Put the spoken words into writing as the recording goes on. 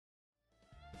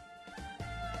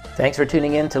Thanks for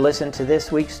tuning in to listen to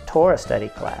this week's Torah study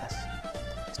class.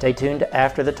 Stay tuned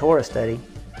after the Torah study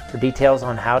for details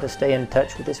on how to stay in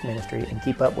touch with this ministry and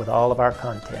keep up with all of our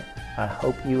content. I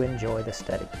hope you enjoy the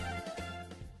study.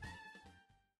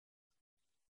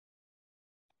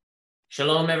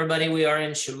 Shalom, everybody. We are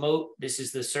in Shemot. This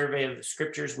is the survey of the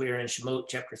scriptures. We are in Shemot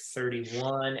chapter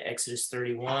 31, Exodus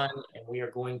 31, and we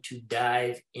are going to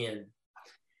dive in.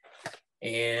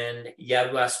 And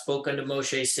Yahweh spoke unto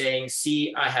Moshe, saying,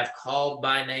 See, I have called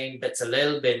by name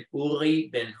Bezalel ben Uri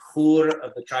ben Hur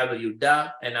of the tribe of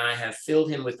Judah, and I have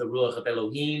filled him with the Ruach of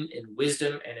Elohim in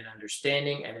wisdom and in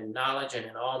understanding and in knowledge and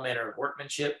in all manner of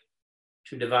workmanship,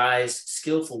 to devise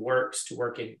skillful works, to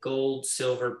work in gold,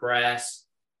 silver, brass,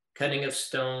 cutting of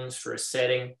stones for a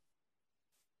setting,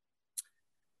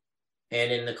 and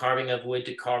in the carving of wood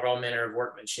to carve all manner of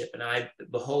workmanship. And I,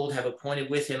 behold, have appointed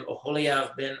with him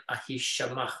Oholiav ben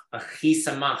Ahisamach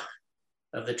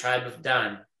of the tribe of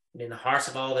Dan. And in the hearts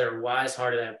of all that are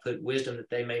wise-hearted I have put wisdom, that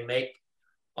they may make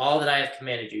all that I have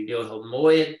commanded you. The Ohel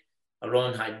Moed,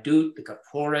 Aron Haidut, the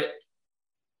Kaporet,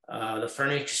 the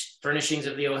furnishings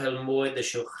of the Ohel Moed, the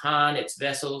Shulchan, its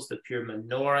vessels, the pure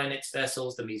menorah and its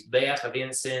vessels, the Mizbeach of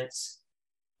incense,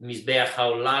 Mizbeach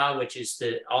Haolah, which is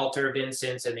the altar of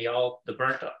incense, and the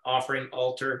burnt offering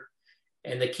altar,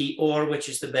 and the Kior, which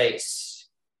is the base.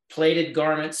 Plated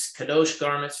garments, Kadosh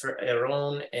garments for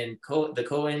Aaron and the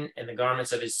Kohen, and the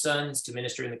garments of his sons to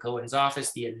minister in the Kohen's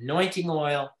office, the anointing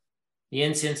oil, the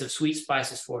incense of sweet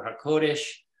spices for HaKodesh,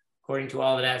 according to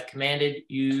all that I have commanded,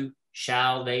 you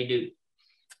shall they do.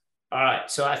 All right,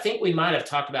 so I think we might have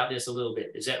talked about this a little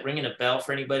bit. Is that ringing a bell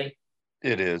for anybody?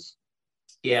 It is.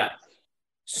 Yeah.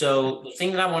 So the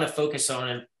thing that I want to focus on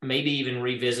and maybe even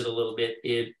revisit a little bit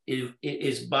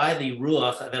is by the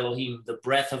Ruach of Elohim, the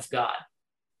breath of God.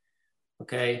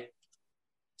 Okay.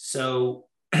 So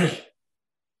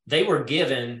they were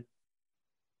given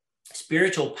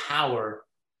spiritual power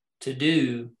to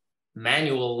do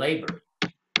manual labor.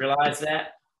 Realize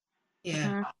that?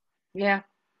 Yeah. Yeah.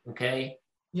 Okay.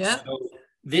 Yeah. So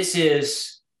this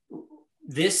is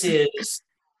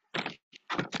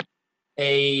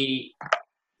a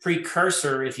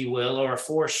precursor, if you will, or a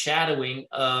foreshadowing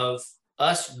of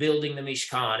us building the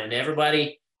Mishkan. And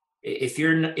everybody, if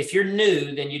you're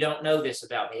new, then you don't know this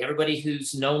about me. Everybody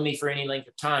who's known me for any length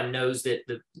of time knows that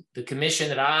the commission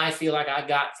that I feel like I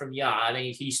got from Yah, and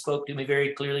he spoke to me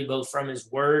very clearly, both from his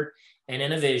word and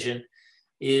in a vision,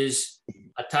 is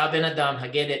Ata ben Adam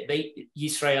haged et Beit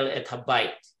Yisrael et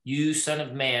habayit. You, son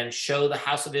of man, show the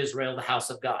house of Israel the house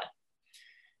of God.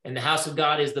 And the house of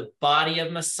God is the body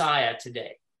of Messiah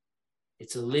today.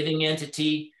 It's a living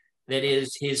entity that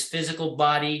is his physical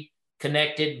body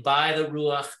connected by the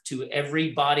Ruach to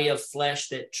every body of flesh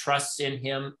that trusts in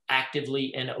him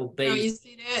actively and obeys. Oh, you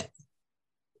see that?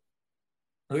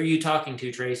 Who are you talking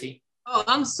to, Tracy? Oh,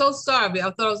 I'm so sorry.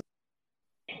 I thought it was.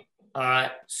 All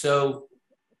right. So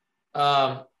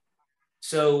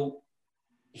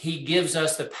he gives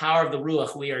us the power of the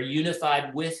Ruach. We are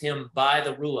unified with him by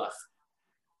the Ruach.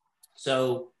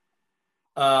 So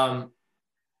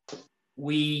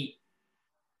we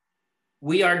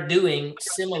are doing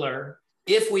similar,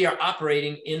 if we are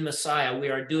operating in Messiah, we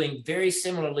are doing very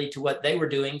similarly to what they were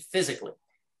doing physically.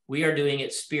 We are doing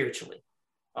it spiritually.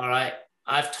 All right.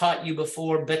 I've taught you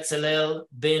before, Bezalel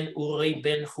ben Uri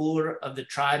ben Hur of the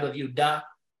tribe of Judah.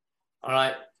 All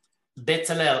right.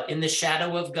 Bezalel, in the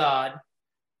shadow of God,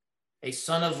 a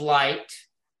son of light,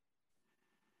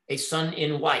 a son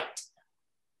in white.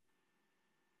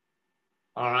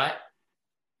 All right.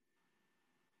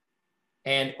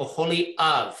 And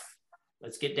Oholiav,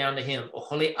 let's get down to him.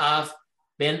 Oholiav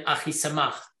ben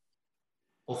Ahisamach.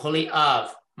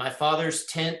 Oholiav, my father's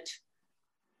tent,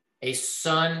 a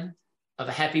son of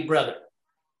a happy brother.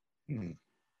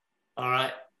 All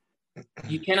right.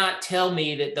 You cannot tell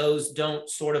me that those don't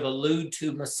sort of allude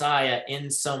to Messiah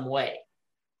in some way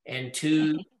and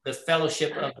to the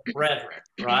fellowship of the brethren,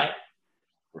 right?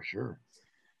 For sure.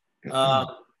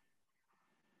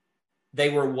 They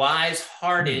were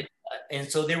wise-hearted. And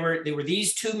so there were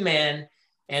these two men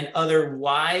and other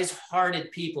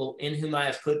wise-hearted people in whom I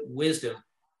have put wisdom,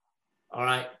 all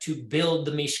right, to build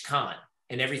the Mishkan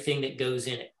and everything that goes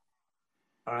in it.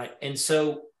 All right. And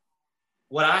so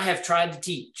what I have tried to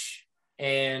teach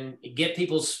and get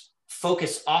people's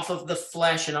focus off of the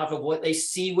flesh and off of what they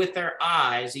see with their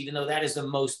eyes, even though that is the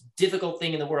most difficult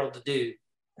thing in the world to do.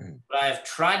 What I have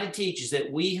tried to teach is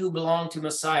that we who belong to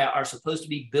Messiah are supposed to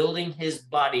be building his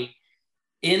body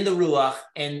in the Ruach,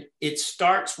 and it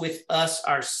starts with us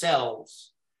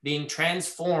ourselves being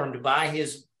transformed by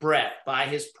his breath, by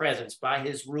his presence, by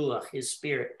his Ruach, his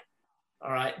spirit.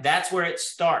 All right, that's where it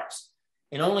starts.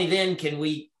 And only then can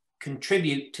we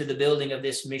contribute to the building of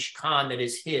this Mishkan that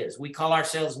is his. We call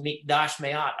ourselves Mikdash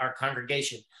Me'at, our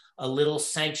congregation, a little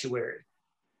sanctuary.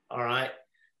 All right.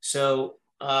 So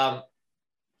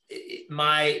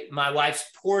my wife's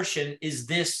portion is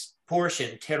this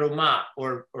portion, terumah,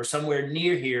 or somewhere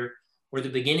near here, where the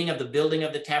beginning of the building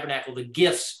of the tabernacle, the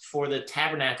gifts for the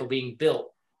tabernacle being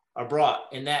built are brought.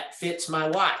 And that fits my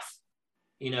wife.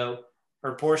 You know,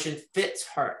 her portion fits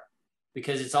her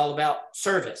because it's all about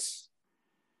service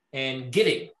and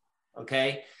giving.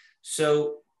 Okay.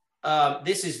 So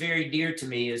this is very dear to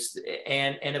me,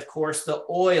 and of course the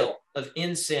oil of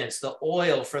incense, the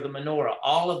oil for the menorah,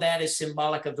 all of that is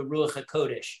symbolic of the Ruach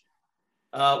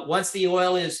HaKodesh. Once the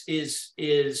oil is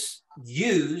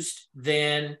used,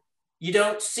 then you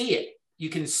don't see it. You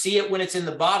can see it when it's in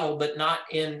the bottle, but not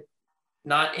in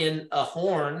a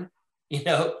horn. You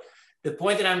know, the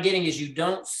point that I'm getting is you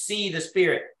don't see the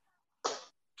Spirit.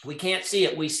 We can't see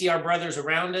it. We see our brothers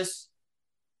around us.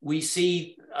 We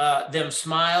see them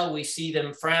smile. We see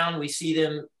them frown. We see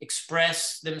them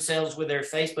express themselves with their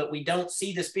face, but we don't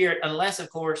see the Spirit unless, of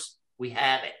course, we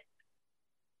have it.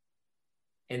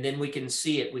 And then we can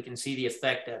see it. We can see the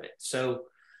effect of it. So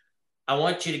I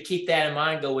want you to keep that in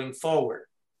mind going forward.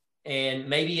 And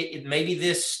maybe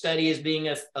this study is being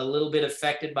a little bit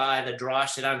affected by the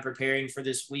drosh that I'm preparing for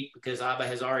this week, because Abba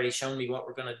has already shown me what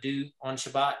we're going to do on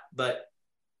Shabbat. But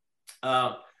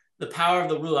the power of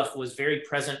the Ruach was very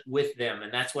present with them.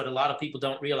 And that's what a lot of people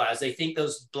don't realize. They think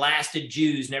those blasted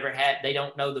Jews they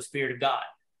don't know the Spirit of God.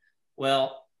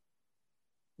 Well,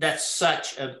 that's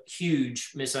such a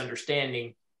huge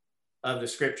misunderstanding of the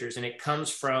scriptures. And it comes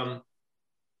from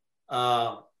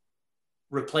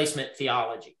replacement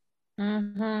theology.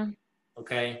 Mm-hmm.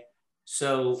 Okay.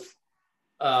 So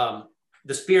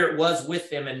the Spirit was with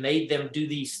them and made them do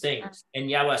these things. And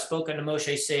Yahweh spoke unto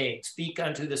Moshe, saying, speak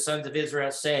unto the sons of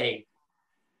Israel, saying,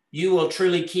 you will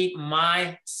truly keep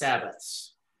my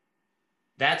Sabbaths.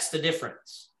 That's the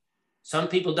difference. Some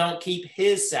people don't keep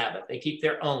his Sabbath. They keep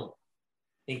their own,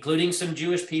 including some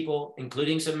Jewish people,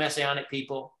 including some Messianic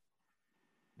people.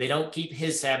 They don't keep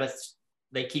his Sabbaths.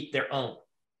 They keep their own.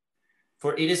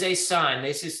 For it is a sign.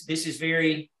 This is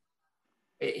very,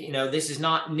 you know, this is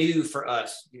not new for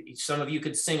us. Some of you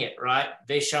could sing it, right?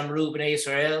 Veshamru b'nei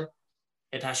Yisrael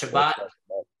et HaShabbat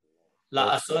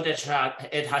la'asot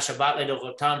et HaShabbat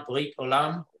ledochotam brit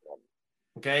olam.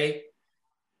 Okay?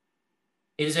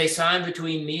 It is a sign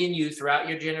between me and you throughout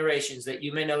your generations, that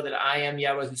you may know that I am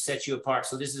Yahweh who sets you apart.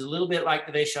 So this is a little bit like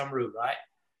the Veshamru, right?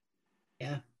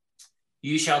 Yeah.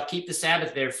 You shall keep the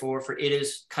Sabbath, therefore, for it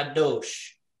is kadosh.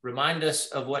 Remind us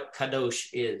of what kadosh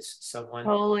is, someone.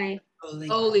 Holy.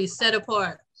 Holy, set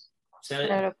apart. Set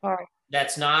apart.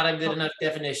 That's not a good enough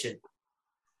definition.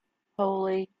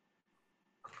 Holy.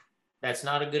 That's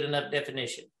not a good enough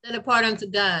definition. Set apart unto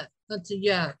God, unto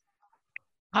Yah.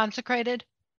 Consecrated.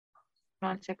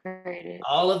 Consecrated.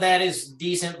 All of that is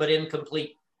decent, but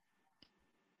incomplete.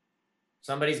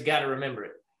 Somebody's got to remember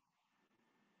it.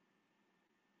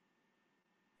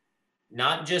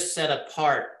 Not just set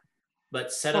apart,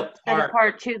 but set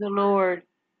apart to the Lord.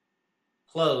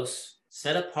 Close,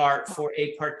 set apart for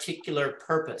a particular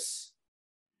purpose.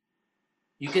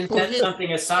 You can set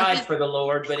something aside for the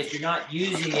Lord, but if you're not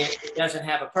using it, it doesn't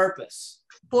have a purpose.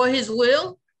 For his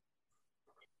will?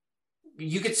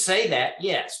 You could say that,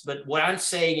 yes, but what I'm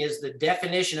saying is the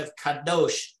definition of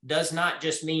kadosh does not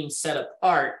just mean set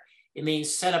apart. It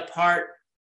means set apart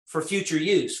for future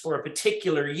use, for a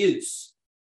particular use.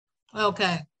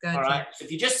 Okay, gotcha. All right. So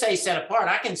if you just say set apart,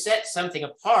 I can set something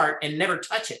apart and never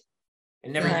touch it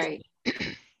and never. Right.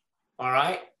 All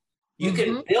right. You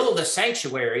can build a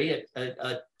sanctuary,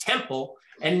 a temple,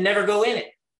 and never go in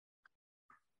it.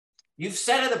 You've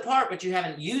set it apart, but you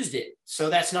haven't used it. So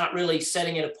that's not really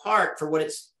setting it apart for what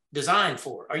it's designed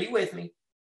for. Are you with me?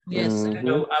 Yes.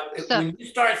 So, when you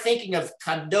start thinking of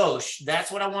kadosh,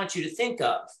 that's what I want you to think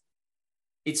of.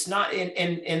 It's not,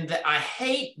 and I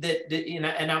hate that, you know,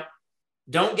 and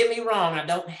don't get me wrong, I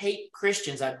don't hate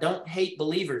Christians, I don't hate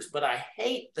believers, but I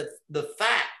hate the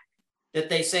fact that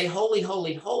they say holy,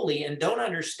 holy, holy, and don't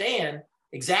understand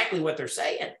exactly what they're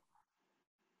saying.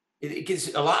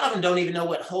 Because a lot of them don't even know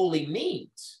what holy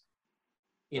means,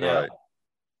 you know? Right.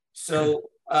 So,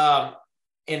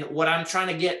 and what I'm trying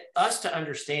to get us to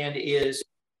understand is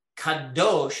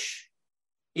kadosh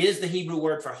is the Hebrew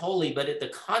word for holy, but the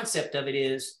concept of it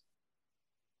is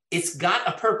it's got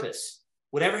a purpose.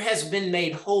 Whatever has been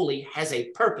made holy has a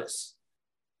purpose.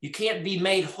 You can't be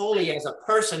made holy as a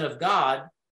person of God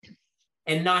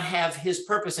and not have his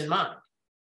purpose in mind.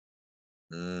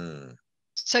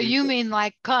 So you mean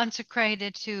like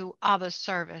consecrated to Abba's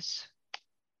service?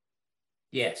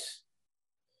 Yes.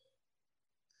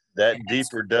 That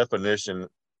deeper definition,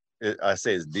 I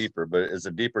say it's deeper, but it's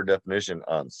a deeper definition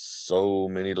on so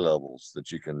many levels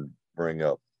that you can bring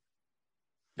up.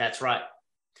 That's right.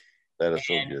 That is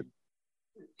so good.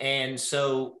 And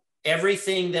so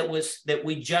everything that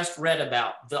we just read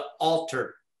about, the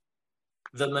altar,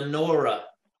 the menorah,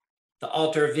 the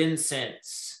altar of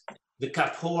incense, the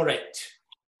kaporet,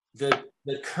 the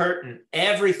curtain,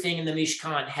 everything in the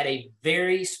Mishkan had a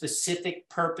very specific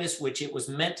purpose, which it was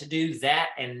meant to do that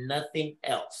and nothing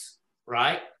else,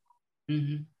 right?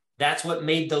 Mhm. That's what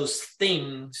made those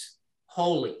things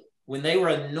holy. When they were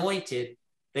anointed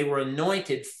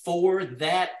for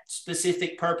that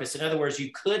specific purpose. In other words,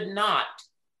 you could not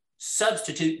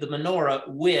substitute the menorah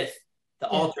with the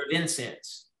altar of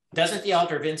incense. Doesn't the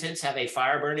altar of incense have a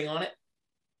fire burning on it?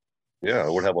 Yeah,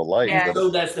 it would have a light. Yeah. And so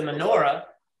does the menorah.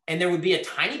 And there would be a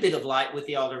tiny bit of light with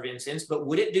the altar of incense, but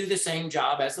would it do the same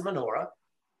job as the menorah?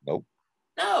 Nope.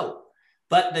 No.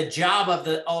 But the job of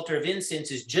the altar of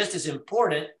incense is just as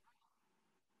important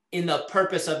in the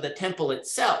purpose of the temple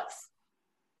itself,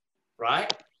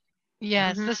 right?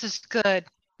 Yes, Mhm. this is good.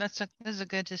 This is a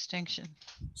good distinction.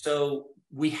 So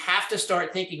we have to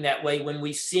start thinking that way when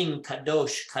we sing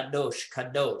Kadosh, Kadosh,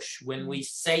 Kadosh. When we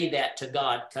say that to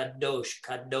God, Kadosh,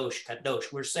 Kadosh,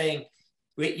 Kadosh, we're saying,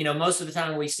 most of the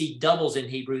time we see doubles in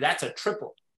Hebrew, that's a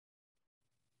triple.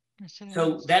 Yes, it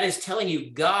So is. that is telling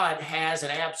you God has an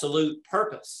absolute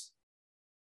purpose,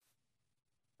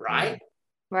 right?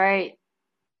 Right.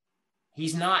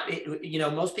 He's not,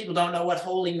 most people don't know what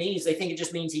holy means. They think it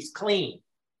just means he's clean.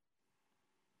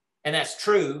 And that's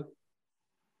true,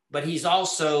 but he's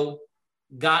also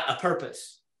got a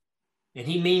purpose and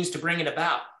he means to bring it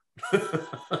about,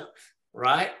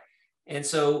 right? And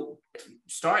so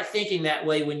start thinking that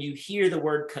way when you hear the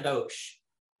word kadosh,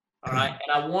 all right?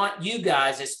 And I want you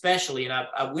guys especially, and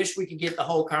I wish we could get the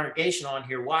whole congregation on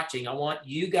here watching. I want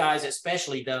you guys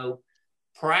especially, though,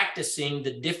 practicing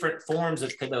the different forms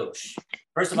of kadosh.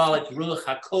 First of all, it's Ruach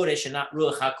HaKodesh and not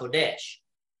Ruach HaKodesh.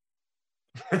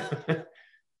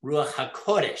 Ruach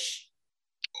HaKodesh.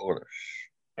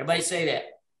 Everybody say that.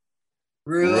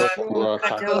 Ruach Ruach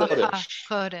Hakodesh.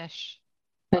 Kodesh.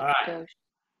 All right.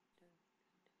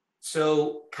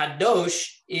 So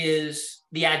kadosh is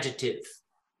the adjective,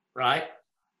 right?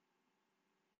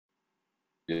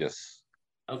 Yes.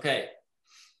 Okay.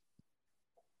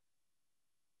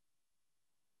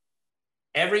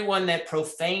 Everyone that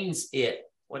profanes it,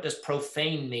 what does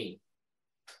profane mean?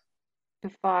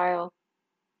 Defile.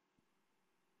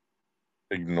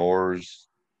 Ignores,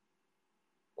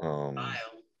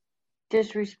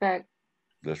 Disrespect.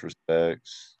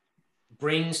 disrespects.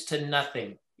 Brings to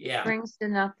nothing. Yeah. Brings to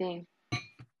nothing.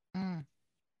 Mm.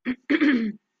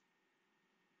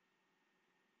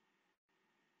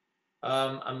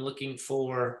 I'm looking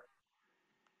for,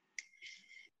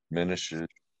 Diminishes.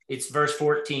 it's verse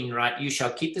 14, right? You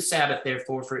shall keep the Sabbath,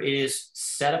 therefore, for it is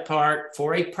set apart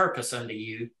for a purpose unto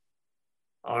you.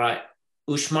 All right.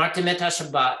 Ushmartem et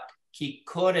Shabbat ki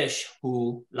kodesh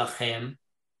hu lachem.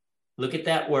 Look at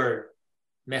that word.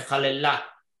 Mechalelah.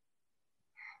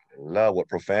 Love, what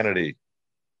profanity.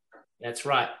 That's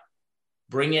right.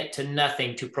 Bring it to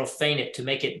nothing, to profane it, to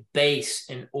make it base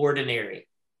and ordinary.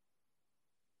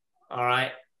 All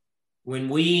right. When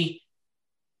we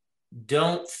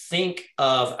don't think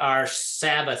of our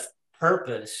Sabbath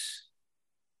purpose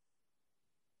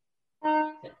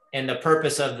and the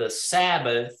purpose of the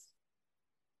Sabbath,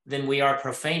 then we are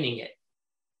profaning it.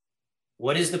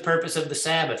 What is the purpose of the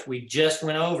Sabbath? We just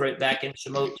went over it back in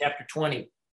Shemot chapter 20.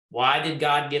 Why did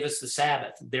God give us the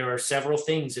Sabbath? There are several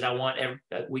things that I want.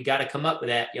 We got to come up with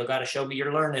that. You'll got to show me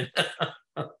your learning.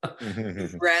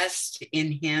 Rest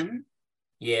in him.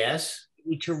 Yes.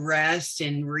 To rest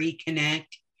and reconnect.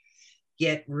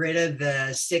 Get rid of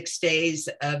the 6 days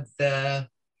of the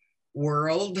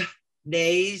world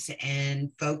days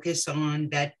and focus on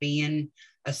that being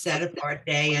a set apart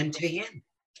day unto him.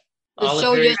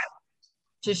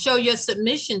 To show your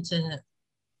submission to him.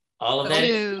 All of that is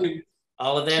To- true.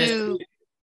 All of that is to true.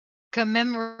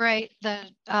 commemorate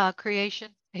the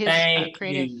creation, his Thank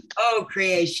creative. you. Oh,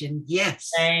 creation.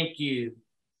 Yes. Thank you.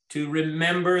 To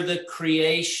remember the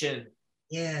creation.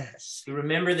 Yes. To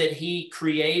remember that he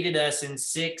created us in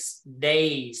 6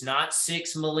 days, not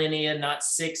 6 millennia, not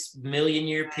 6 million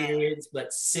year periods,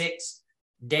 but 6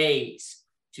 days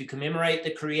to commemorate the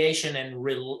creation and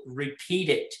repeat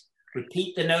it.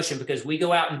 Repeat the notion, because we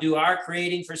go out and do our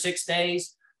creating for 6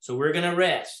 days, so we're going to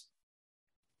rest.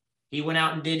 He went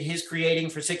out and did his creating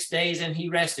for 6 days and he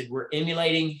rested. We're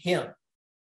emulating him.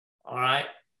 All right.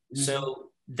 Mm-hmm. So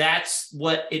that's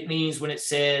what it means when it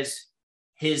says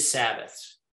his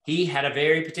Sabbaths. He had a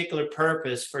very particular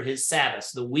purpose for his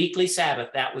Sabbaths. The weekly Sabbath,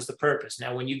 that was the purpose.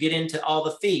 Now, when you get into all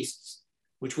the feasts,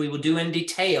 which we will do in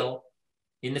detail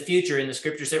in the future in the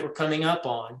scriptures that we're coming up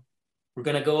on, we're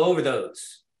going to go over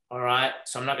those. All right.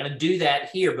 So I'm not going to do that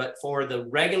here, but for the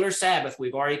regular Sabbath,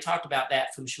 we've already talked about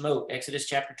that from Shemot, Exodus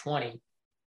chapter 20.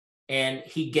 And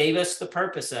he gave us the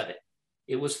purpose of it.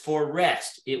 It was for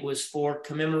rest. It was for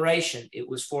commemoration. It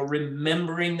was for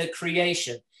remembering the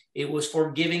creation. It was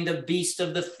for giving the beast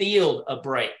of the field a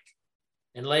break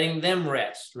and letting them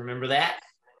rest. Remember that?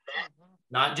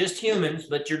 Not just humans,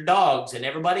 but your dogs and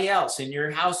everybody else in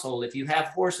your household. If you have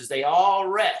horses, they all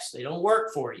rest. They don't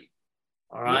work for you.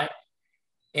 All right.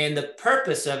 And the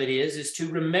purpose of it is to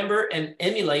remember and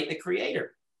emulate the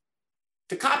Creator,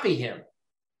 to copy him.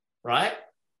 Right?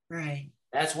 Right.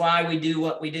 That's why we do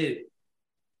what we do.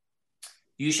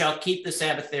 You shall keep the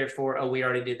Sabbath, therefore. Oh, we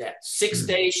already did that. 6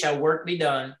 days shall work be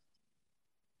done,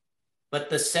 but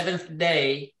the seventh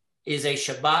day is a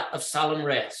Shabbat of solemn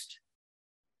rest.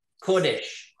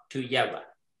 Kodesh to Yahweh.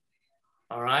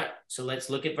 All right, so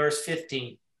let's look at verse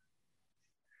 15.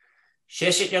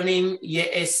 Sheshet yamim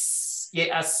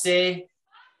ye'aseh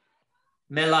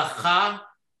melacha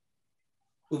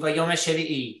uvayom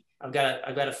hashvi'i. I've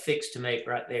got a fix to make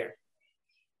right there.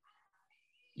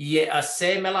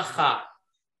 Ye'aseh melacha.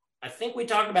 I think we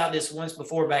talked about this once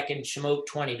before back in Shemot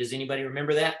 20. Does anybody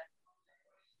remember that?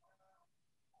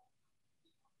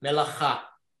 Melacha.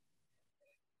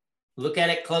 Look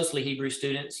at it closely, Hebrew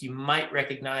students. You might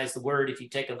recognize the word if you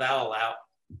take a vowel out.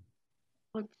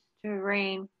 Looks to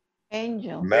reign.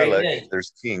 Angel. Melech,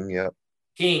 there's king, yeah.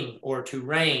 King, or to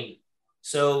reign.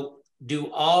 So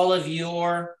do all of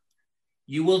your,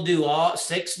 you will do all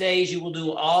 6 days, you will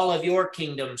do all of your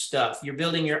kingdom stuff. You're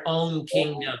building your own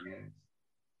kingdom.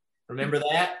 Remember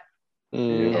that?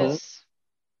 Yes.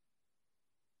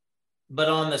 But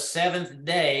on the seventh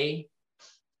day,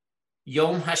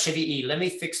 Yom HaShavi'i. Let me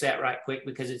fix that right quick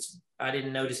because I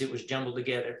didn't notice it was jumbled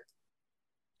together.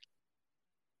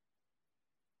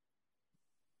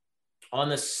 On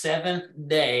the seventh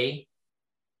day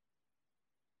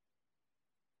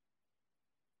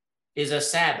is a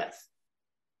Sabbath.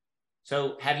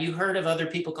 So have you heard of other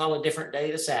people call a different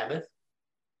day the Sabbath?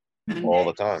 All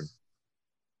the time.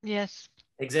 Yes.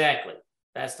 Exactly.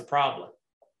 That's the problem.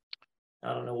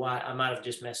 I don't know why. I might have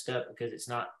just messed up because it's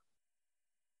not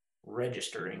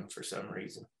registering for some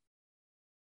reason.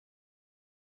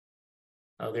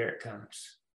 Oh, there it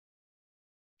comes.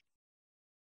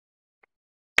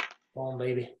 Come on,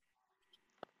 baby.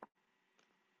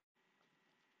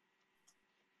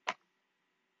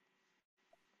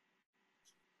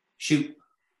 Shoot.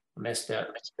 I messed up.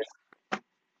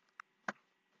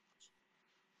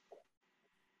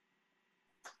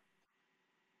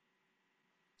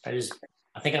 I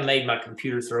think I made my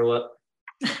computer throw up.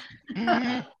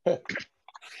 Mhm.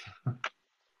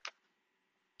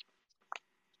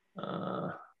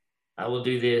 I will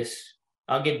do this.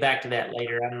 I'll get back to that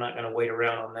later. I'm not going to wait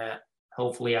around on that.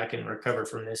 Hopefully I can recover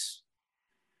from this.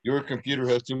 Your computer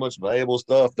has too much valuable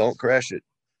stuff. Don't crash it.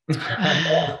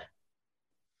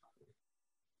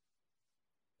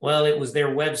 Well, it was their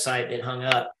website that hung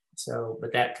up. So,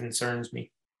 but that concerns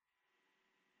me.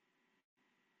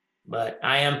 But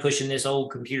I am pushing this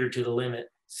old computer to the limit.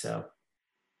 So.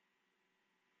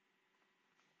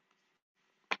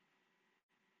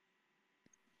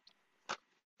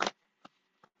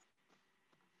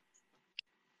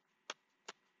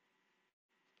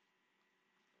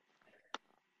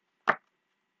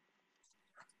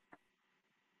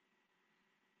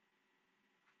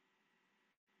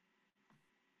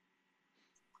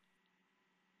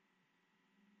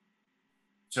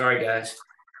 Sorry, guys.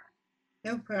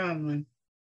 No problem.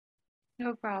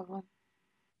 No problem.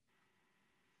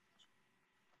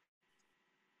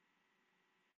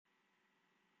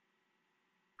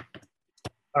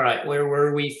 All right, where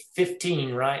were we?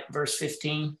 15, right? Verse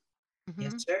 15.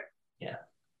 Yes, sir. Yeah.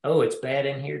 Oh, it's bad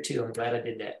in here too. I'm glad I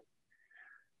did that.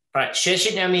 All right.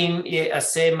 Sheshet yamim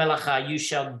ye'aseh melacha. You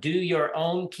shall do your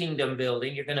own kingdom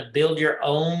building. You're going to build your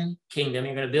own kingdom.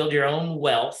 You're going to build your own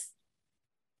wealth.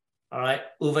 All right.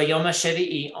 Uvayom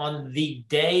hashvi'i, on the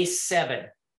day 7,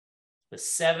 the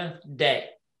 7th day.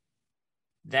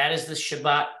 That is the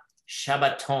Shabbat,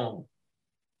 Shabbaton,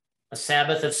 a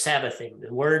Sabbath of Sabbathing.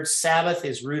 The word Sabbath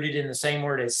is rooted in the same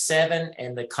word as 7,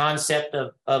 and the concept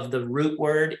of the root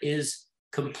word is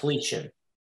completion.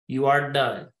 You are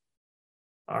done.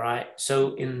 All right.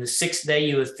 So in the 6th day,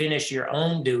 you have finished your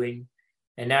own doing,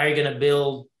 and now you're going to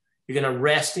build, you're going to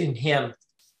rest in him.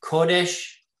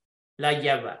 Kodesh la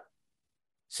Yahweh,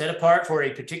 set apart for a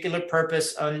particular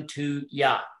purpose unto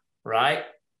Yah, right?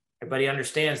 Everybody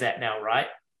understands that now, right?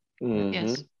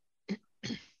 Yes.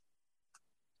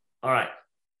 All right.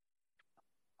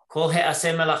 Kol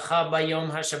ha'aseh melacha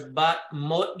bayom hashabbat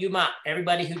mot yuma.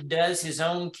 Everybody who does his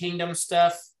own kingdom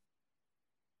stuff,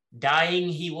 dying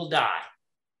he will die.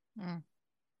 Mm.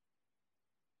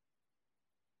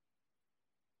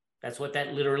 That's what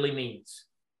that literally means.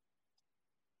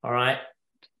 All right.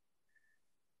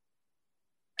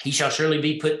 He shall surely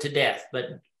be put to death.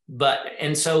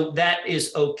 And so that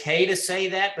is okay to say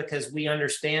that, because we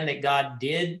understand that God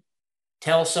did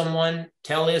tell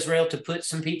Israel to put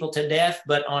some people to death.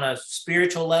 But on a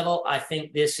spiritual level, I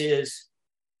think this is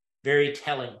very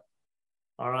telling.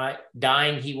 All right.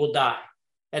 Dying, he will die.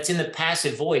 That's in the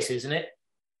passive voice, isn't it?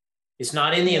 It's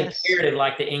not in the Yes. imperative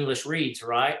like the English reads,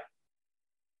 right?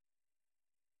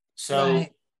 So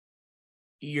Right.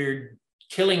 you're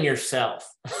killing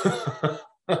yourself.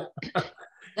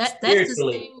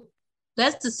 Spiritually.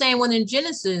 That's the same one in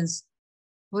Genesis.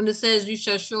 When it says you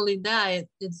shall surely die,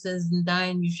 it says in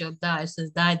dying you shall die. It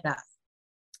says die.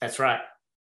 That's right.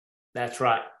 That's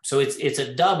right. So it's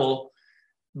a double,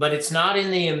 but it's not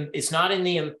in the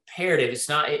imperative. It's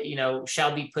not,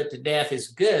 shall be put to death is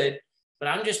good, but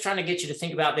I'm just trying to get you to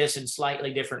think about this in a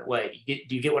slightly different way.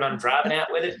 Do you get what I'm driving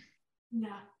at with it?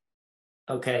 Yeah.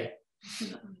 Okay.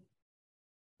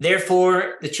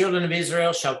 Therefore, the children of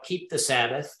Israel shall keep the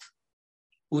Sabbath,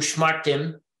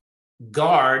 ushmartim,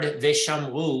 guard,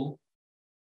 veshamru.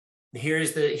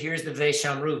 Here's the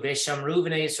veshamru. Veshamru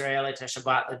b'nei Israel et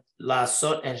hashabat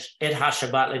lasot et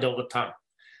hashabat ledorotam.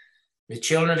 The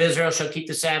children of Israel shall keep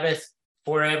the Sabbath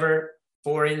forever,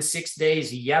 for in 6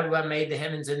 days Yahweh made the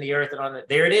heavens and the earth, and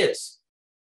there it is.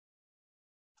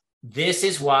 This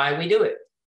is why we do it.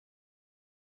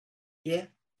 Yeah.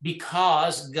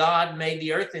 Because God made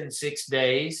the earth in 6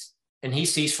 days and he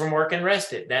ceased from work and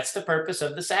rested. That's the purpose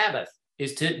of the Sabbath,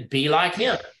 is to be like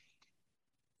him.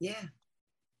 Yeah.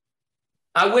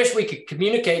 I wish we could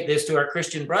communicate this to our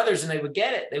Christian brothers and they would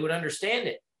get it. They would understand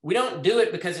it. We don't do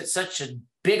it because it's such a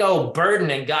big old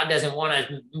burden and God doesn't want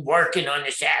us working on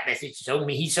the Sabbath. He's so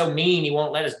mean. He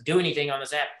won't let us do anything on the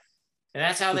Sabbath. And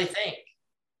that's how they think.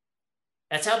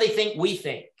 That's how they think we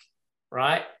think,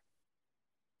 right?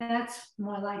 That's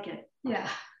more like it. Yeah.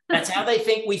 That's how they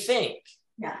think we think.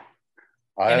 Yeah.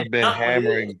 I've been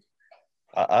hammering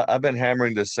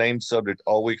the same subject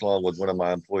all week long with one of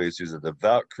my employees. He's a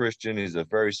devout Christian. He's a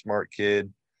very smart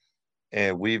kid.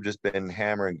 And we've just been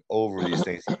hammering over these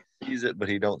things. He sees it, but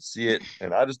he don't see it.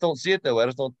 And I just don't see it though. I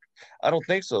don't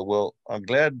think so. Well, I'm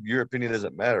glad your opinion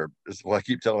doesn't matter. That's what I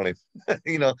keep telling him.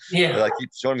 Yeah. But I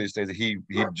keep showing these things that he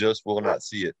just will not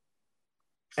see it.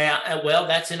 Yeah, well,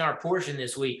 that's in our portion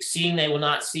this week. Seeing they will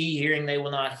not see, hearing they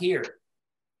will not hear.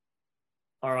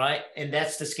 All right. And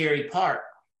that's the scary part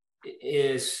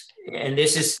this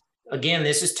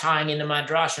is tying into my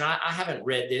drosh. And I haven't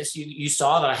read this. You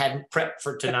saw that I hadn't prepped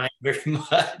for tonight very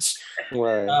much.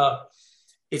 Right.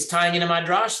 It's tying into my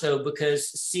drosh though,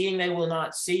 because seeing they will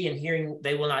not see and hearing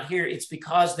they will not hear. It's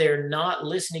because they're not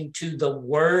listening to the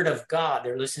word of God.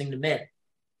 They're listening to men.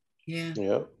 Yeah.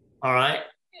 Yep. All right.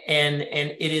 And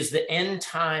it is the end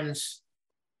times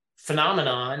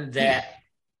phenomenon that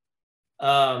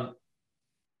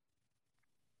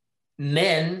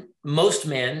most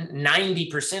men,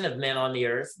 90% of men on the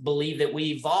earth believe that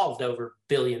we evolved over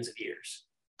billions of years.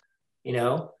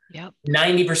 Yep.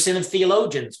 90% of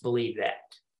theologians believe that.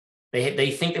 They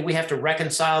think that we have to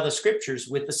reconcile the scriptures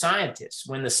with the scientists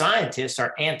when the scientists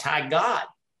are anti-God.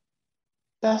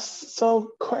 That's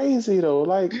so crazy though.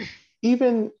 Like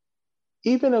even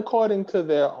according to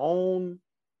their own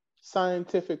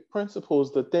scientific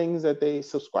principles, the things that they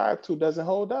subscribe to doesn't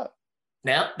hold up.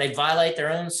 Now they violate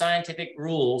their own scientific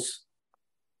rules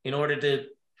in order to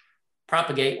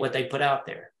propagate what they put out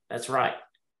there. That's right.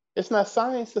 It's not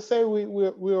science to say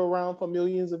we're around for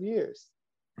millions of years.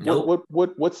 Nope.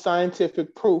 What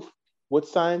scientific proof? What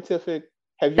scientific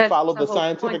have you That's followed the the whole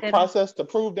scientific point. process to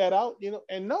prove that out?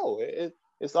 And no,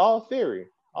 it's all theory.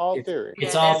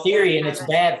 It's all theory, and it's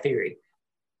bad theory.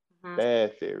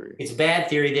 Bad theory. It's bad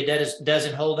theory that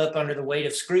doesn't hold up under the weight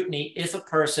of scrutiny if a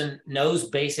person knows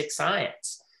basic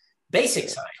science. Basic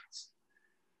science.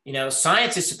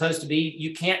 Science is supposed to be,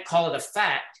 you can't call it a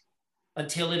fact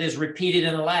until it is repeated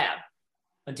in a lab,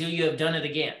 until you have done it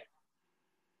again.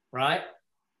 Right?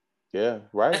 Yeah,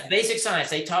 right. That's basic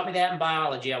science. They taught me that in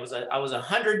biology. I was a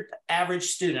 100 average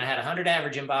student. I had 100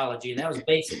 average in biology, and that was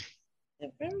basic.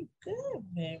 Very good,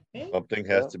 baby. Something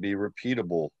has to be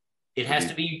repeatable. It has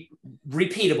to be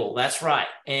repeatable. That's right.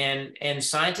 And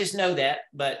scientists know that,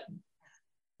 but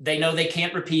they know they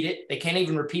can't repeat it. They can't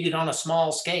even repeat it on a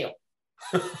small scale.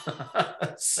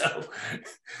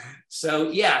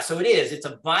 so yeah, so it is. It's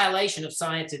a violation of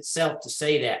science itself to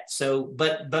say that. So,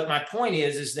 but my point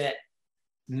is that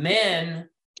men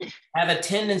have a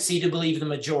tendency to believe the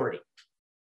majority.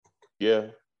 Yeah.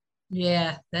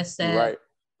 Yeah, that's sad. You're right.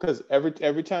 Because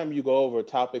every time you go over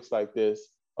topics like this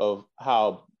of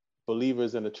how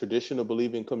believers in the traditional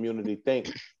believing community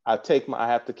think, I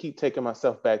have to keep taking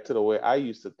myself back to the way I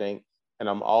used to think. And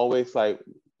I'm always like,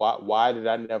 why did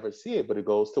I never see it? But it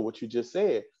goes to what you just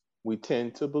said. We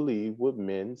tend to believe what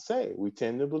men say. We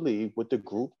tend to believe what the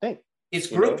group think. It's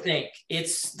groupthink.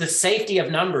 It's the safety of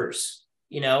numbers,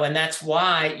 and that's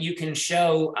why you can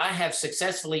show, I have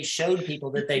successfully showed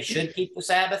people that they should keep the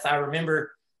Sabbath. I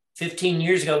remember 15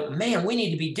 years ago, man, we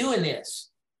need to be doing this.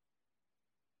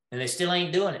 And they still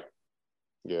ain't doing it.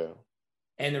 Yeah.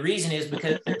 And the reason is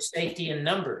because there's safety in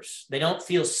numbers. They don't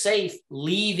feel safe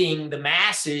leaving the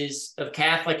masses of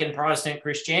Catholic and Protestant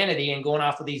Christianity and going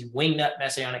off with these wingnut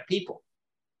Messianic people.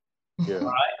 Yeah.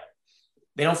 Right?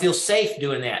 They don't feel safe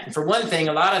doing that. And for one thing,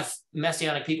 a lot of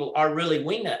Messianic people are really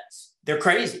wingnuts. They're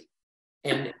crazy.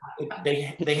 And they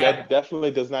have... That definitely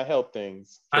does not help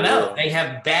things. I know. They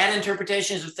have bad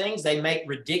interpretations of things. They make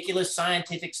ridiculous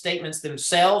scientific statements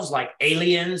themselves, like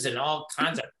aliens and all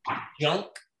kinds of junk.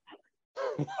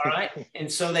 All right.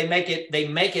 And so they make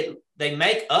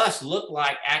us look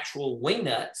like actual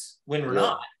wingnuts when we're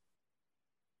not.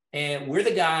 And we're the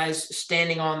guys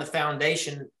standing on the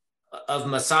foundation of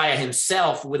Messiah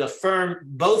himself with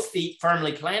both feet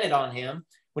firmly planted on him,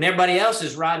 when everybody else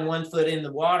is riding one foot in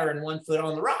the water and one foot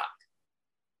on the rock.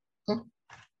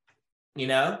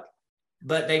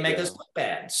 But they make us look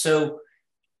bad. So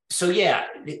yeah,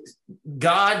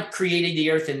 God created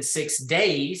the earth in 6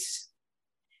 days,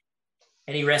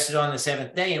 and he rested on the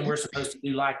seventh day, and we're supposed to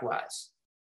do likewise.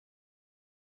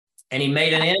 And he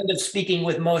made an end of speaking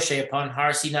with Moshe upon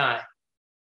Har Sinai.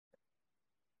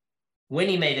 When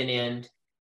he made an end,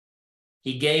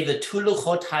 he gave the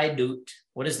Tuluchot Haidut.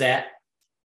 What is that?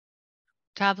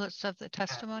 Tablets of the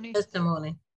testimony.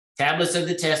 Tablets of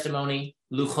the testimony,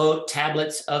 Luchot,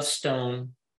 tablets of stone.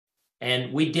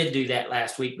 And we did do that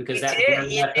last week because you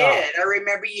did. I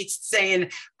remember you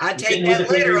saying, I take that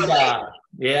literally.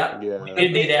 Yeah, we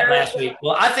did do that last week.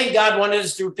 Well, I think God wanted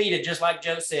us to repeat it, just like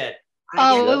Joe said.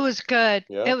 Oh, it was good.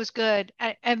 It was good.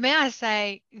 And may I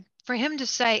say, for him to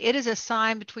say, it is a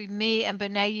sign between me and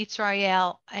B'nai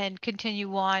Yisrael, and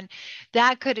continue on,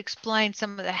 that could explain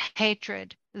some of the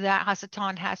hatred that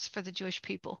Hasatan has for the Jewish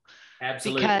people.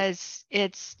 Absolutely. Because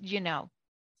it's, yeah.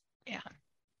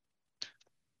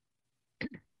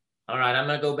 All right, I'm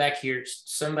going to go back here.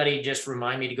 Somebody just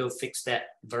remind me to go fix that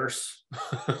verse.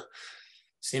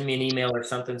 Send me an email or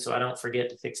something so I don't forget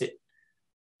to fix it.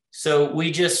 So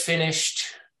we just finished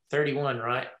 31,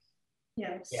 right?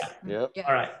 Yes. Yeah. Yep.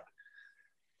 All right.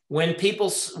 When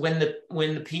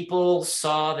the people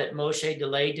saw that Moshe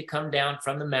delayed to come down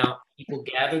from the mount, people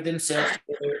gathered themselves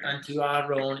together unto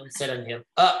Aaron and said unto him,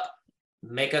 Up,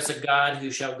 make us a God who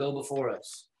shall go before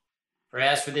us. For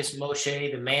as for this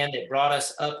Moshe, the man that brought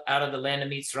us up out of the land of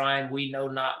Mitzrayim, we know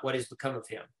not what has become of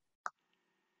him.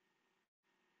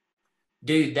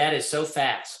 Dude, that is so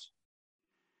fast.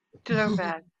 So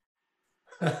bad.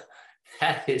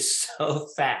 That is so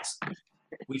fast.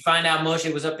 We find out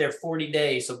Moshe was up there 40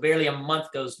 days, so barely a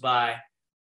month goes by,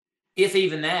 if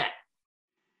even that,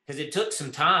 because it took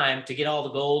some time to get all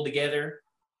the gold together,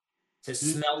 to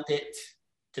smelt it,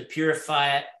 to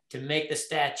purify it, to make the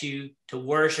statue, to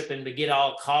worship, and to get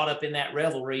all caught up in that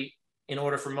revelry in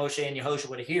order for Moshe and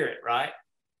Yehoshua to hear it, right?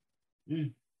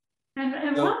 And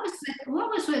so, what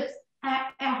was with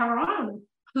Aaron,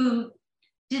 who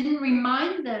didn't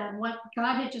remind them what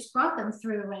God had just brought them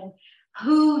through and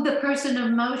who the person of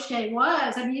Moshe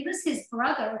was? I mean, he was his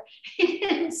brother. He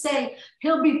didn't say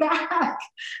he'll be back.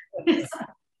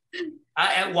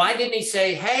 Why didn't he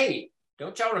say, hey,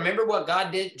 don't y'all remember what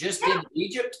God just did in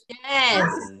Egypt?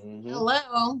 Yes.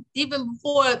 Hello. Even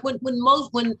before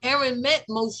when Aaron met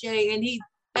Moshe and he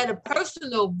had a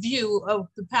personal view of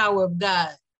the power of God.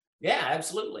 Yeah,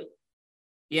 absolutely.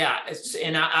 Yeah,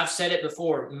 and I've said it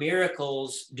before,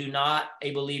 miracles do not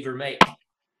a believer make.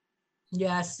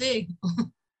 Yeah, I see.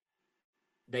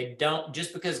 They don't.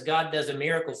 Just because God does a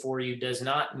miracle for you does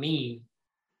not mean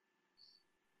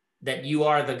that you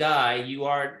are the guy. You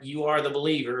are the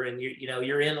believer, and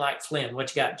you're in like Flynn.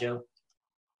 What you got, Joe?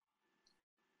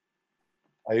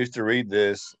 I used to read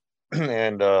this,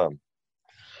 and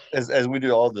as we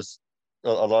do all this, a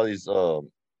lot of these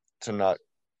Tanakh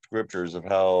scriptures of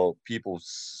how people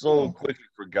so quickly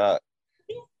forgot,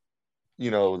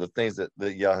 the things that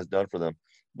Yah has done for them.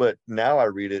 But now I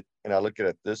read it and I look at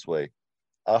it this way.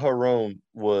 Aharon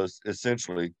was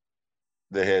essentially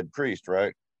the head priest,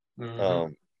 right?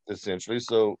 Mm-hmm. Essentially.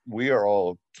 So we are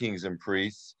all kings and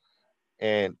priests,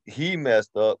 and he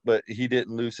messed up, but he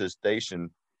didn't lose his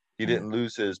station. He didn't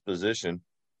lose his position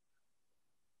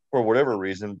for whatever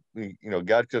reason.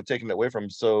 God could have taken it away from him.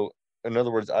 So in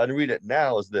other words, I read it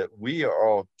now is that we are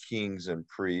all kings and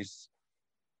priests,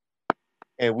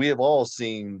 and we have all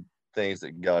seen things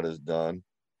that God has done,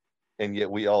 and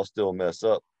yet we all still mess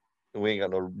up. And we ain't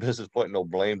got no business pointing no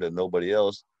blame to nobody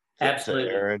else, to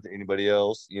Aaron, to anybody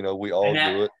else. We all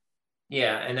do it.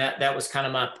 Yeah, and that was kind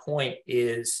of my point,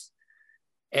 is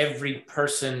every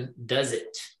person does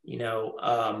it,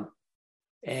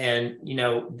 and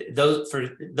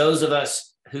those of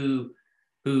us who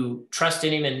trust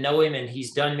in him and know him, and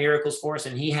he's done miracles for us,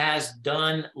 and he has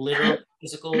done literal,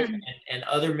 physical, and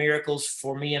other miracles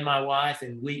for me and my wife,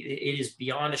 and it is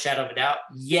beyond a shadow of a doubt.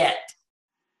 Yet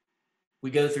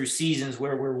we go through seasons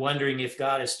where we're wondering if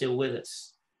God is still with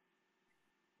us.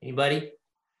 Anybody?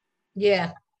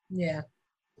 Yeah. If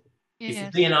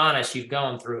you're being honest, you've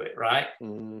gone through it, right?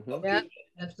 Mm-hmm. Yeah,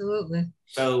 absolutely.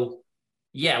 So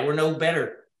yeah, we're no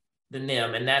better than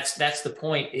them. And that's the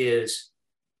point, is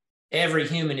every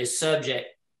human is subject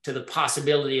to the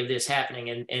possibility of this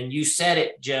happening. And you said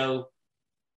it, Joe,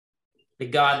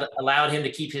 that God allowed him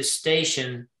to keep his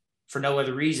station for no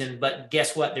other reason. But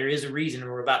guess what? There is a reason, and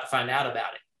we're about to find out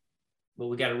about it. But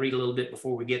we got to read a little bit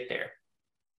before we get there.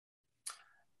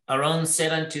 Aaron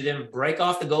said unto them, break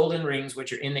off the golden rings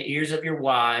which are in the ears of your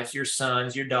wives, your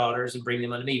sons, your daughters, and bring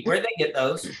them unto me. Where'd they get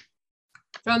those?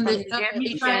 From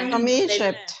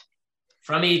Egypt.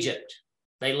 From Egypt.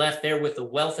 They left there with the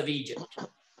wealth of Egypt,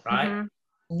 right?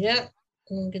 Mm-hmm. Yep.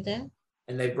 Look at that.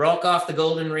 And they broke off the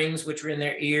golden rings which were in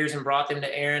their ears and brought them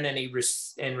to Aaron, and he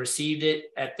received it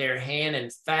at their hand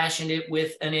and fashioned it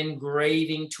with an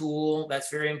engraving tool. That's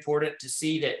very important to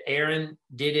see that Aaron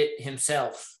did it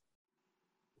himself.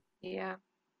 Yeah.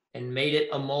 And made it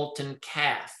a molten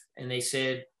calf. And they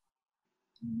said,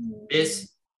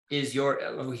 this is your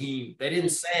Elohim. They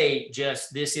didn't say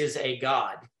just, this is a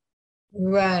God.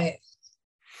 Right.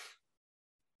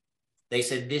 They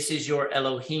said, this is your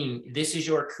Elohim. This is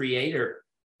your creator,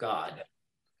 God.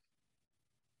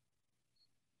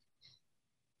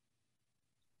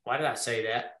 Why did I say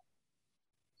that?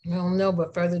 I don't know,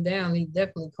 but further down, he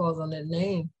definitely calls on that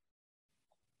name.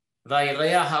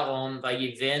 וירא אהרון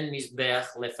ויבן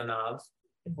מזבח לפניו.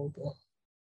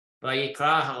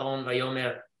 ויקרא אהרון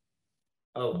ויאמר.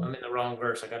 Oh, I'm in the wrong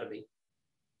verse. I gotta be.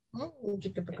 What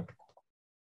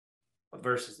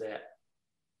verse is that?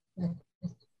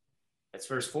 That's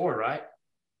verse 4, right?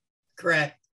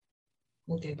 Correct.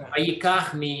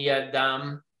 ויקח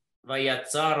מידם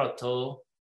ויצר אותו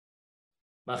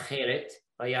בחרת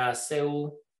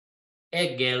ויעשהו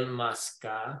עגל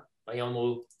מסקה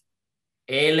ויאמרו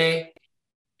Ele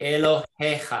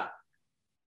Elohecha.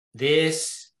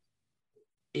 This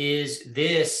is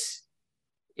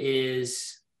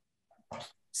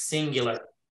singular.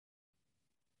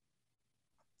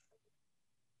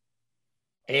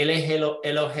 Ele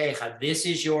Elohecha. This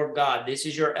is your God. This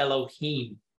is your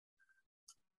Elohim.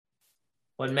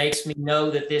 What makes me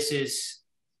know that this is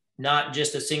not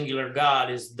just a singular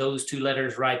God is those two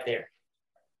letters right there.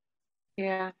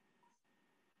 Yeah.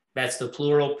 That's the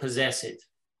plural possessive.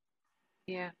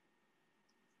 Yeah.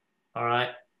 All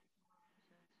right.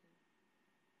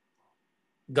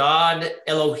 God,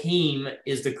 Elohim,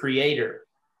 is the creator.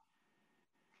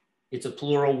 It's a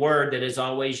plural word that is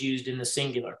always used in the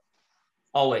singular.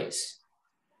 Always.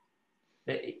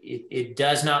 It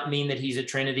does not mean that he's a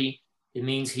trinity. It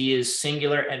means he is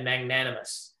singular and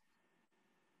magnanimous.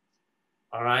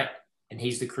 All right. And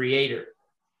he's the creator.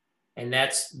 And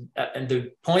and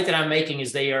the point that I'm making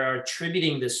is they are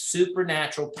attributing the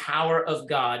supernatural power of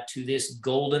God to this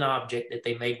golden object that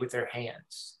they made with their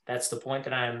hands. That's the point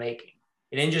that I am making.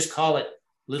 They didn't just call it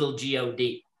little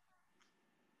G-O-D.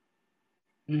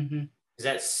 Mm-hmm. Is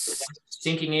that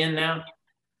sinking in now?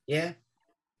 Yeah.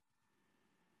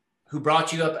 Who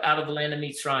brought you up out of the land of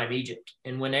Mitzrayim, Egypt.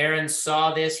 And when Aaron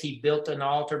saw this, he built an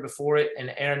altar before it,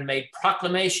 and Aaron made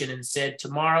proclamation and said,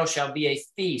 tomorrow shall be a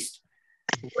feast.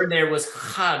 The word there was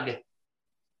chag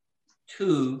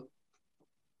to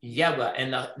Yahweh,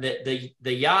 and the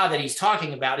Yah that he's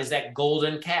talking about is that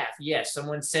golden calf. Yes,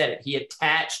 someone said it. He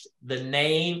attached the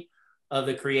name of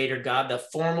the creator God, the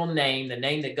formal name, the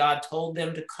name that God told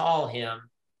them to call him,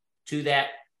 to that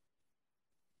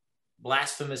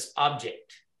blasphemous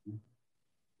object.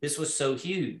 This was so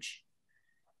huge.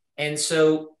 And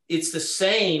so it's the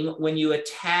same when you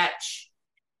attach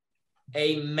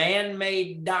a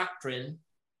man-made doctrine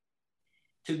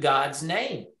to God's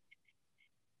name.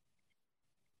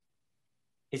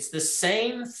 It's the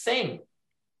same thing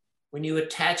when you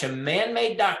attach a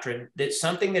man-made doctrine, that's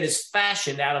something that is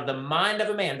fashioned out of the mind of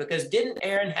a man, because didn't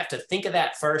Aaron have to think of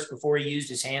that first before he used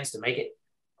his hands to make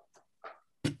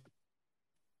it?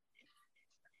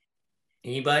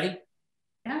 Anybody?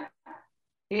 Yeah.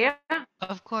 Yeah.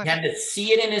 Of course. He had to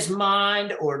see it in his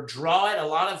mind or draw it. A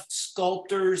lot of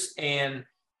sculptors and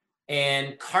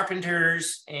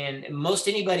carpenters and most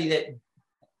anybody that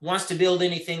wants to build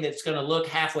anything that's going to look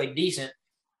halfway decent,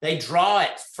 they draw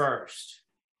it first.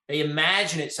 They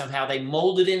imagine it somehow. They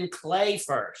mold it in clay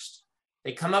first.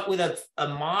 They come up with a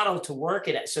model to work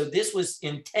it at. So this was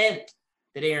intent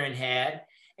that Aaron had,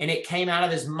 and it came out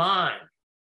of his mind.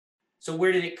 So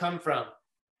where did it come from?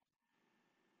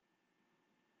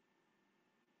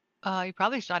 You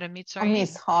probably saw him meet From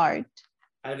his heart.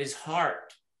 Out of his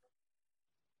heart.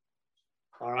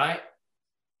 All right.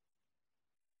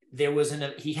 There was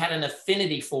he had an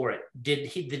affinity for it.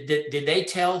 Did they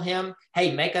tell him,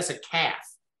 hey, make us a calf?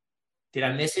 Did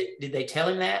I miss it? Did they tell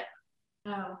him that?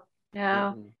 No.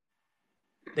 No.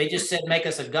 They just said, make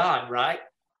us a god, right?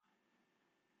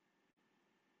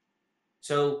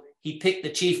 So he picked the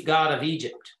chief god of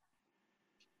Egypt.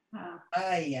 Oh.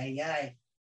 Ay, ay, ay.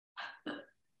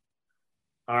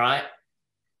 All right.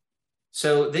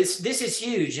 So this is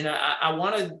huge. And I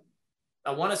want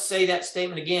to say that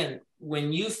statement again.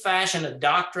 When you fashion a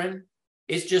doctrine,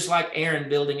 it's just like Aaron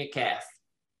building a calf.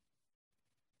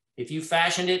 If you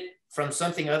fashioned it from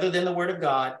something other than the word of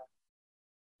God,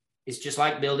 it's just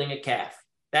like building a calf.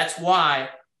 That's why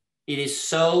it is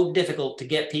so difficult to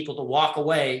get people to walk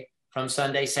away from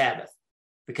Sunday Sabbath,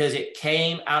 because it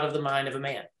came out of the mind of a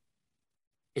man.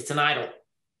 It's an idol.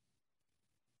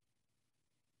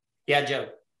 Yeah, Joe.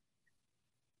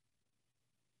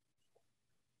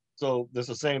 So this is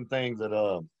the same thing that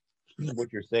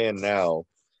what you're saying now.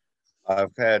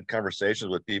 I've had conversations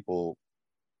with people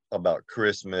about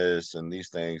Christmas and these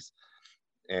things,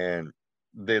 and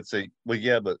they'd say, well,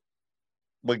 yeah, but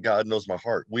God knows my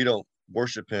heart. We don't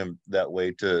worship him that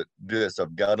way to do that stuff.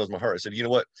 God knows my heart. I said, you know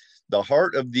what? The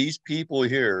heart of these people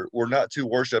here were not to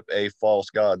worship a false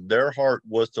God. Their heart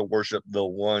was to worship the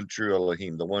one true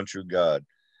Elohim, the one true God.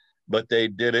 But they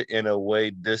did it in a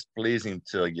way displeasing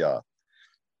to Yah.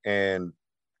 And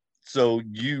so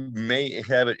you may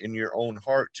have it in your own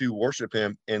heart to worship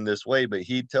him in this way, but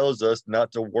he tells us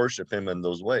not to worship him in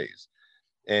those ways.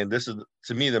 And this is,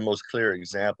 to me, the most clear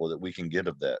example that we can get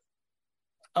of that.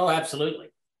 Oh, absolutely.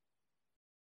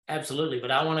 Absolutely.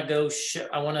 But I want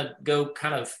to go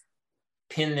kind of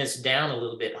pin this down a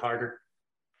little bit harder.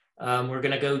 We're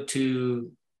going to go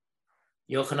to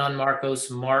Yochanan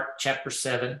Marcos, Mark chapter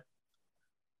 7.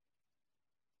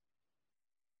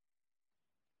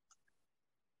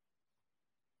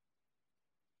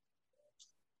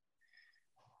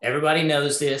 Everybody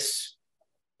knows this.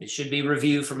 It should be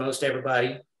review for most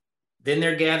everybody. Then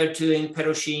they're gathered to him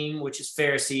Peroshim, which is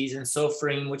Pharisees, and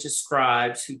Sophrim, which is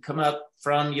scribes, who come up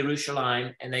from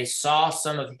Jerusalem, and they saw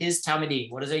some of his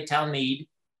Talmudim. What is a Talmud,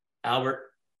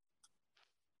 Albert?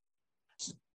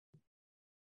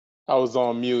 I was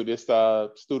on mute. It's a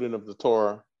student of the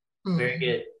Torah. Very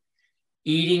good.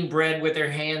 Eating bread with their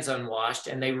hands unwashed,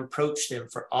 and they reproached them,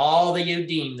 for all the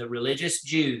Yodim, the religious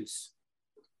Jews,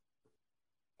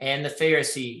 and the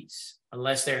Pharisees,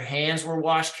 unless their hands were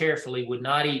washed carefully, would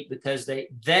not eat, because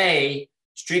they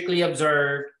strictly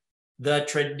observed the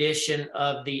tradition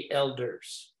of the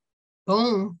elders.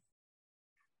 Boom.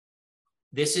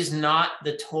 This is not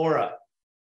the Torah.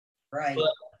 Right. But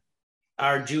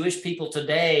our Jewish people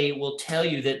today will tell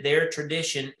you that their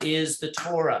tradition is the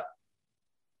Torah.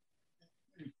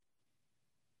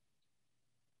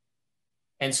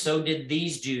 And so did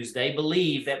these Jews. They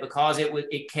believe that because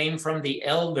it came from the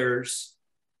elders,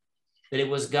 that it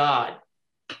was God.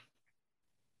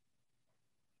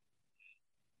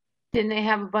 Didn't they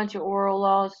have a bunch of oral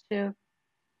laws too?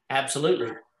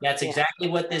 Absolutely. That's exactly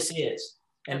what this is.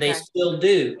 And Okay. they still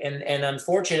do. And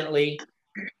unfortunately,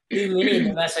 too many in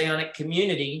the Messianic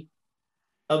community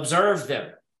observe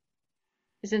them.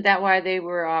 Isn't that why they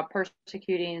were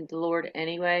persecuting the Lord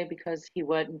anyway? Because he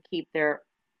wouldn't keep their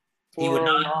He would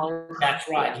oral not. laws? That's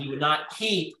right. Yeah. He would not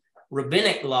keep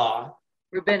rabbinic law.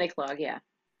 Rabbinic law, yeah.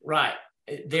 Right.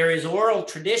 There is oral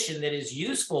tradition that is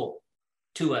useful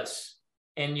to us.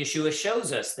 And Yeshua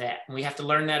shows us that. And we have to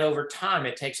learn that over time.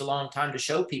 It takes a long time to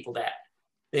show people that.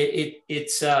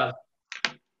 It's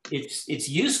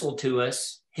useful to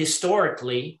us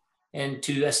historically and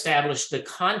to establish the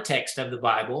context of the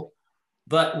Bible.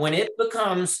 But when it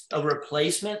becomes a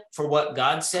replacement for what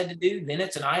God said to do, then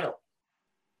it's an idol.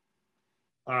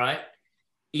 All right.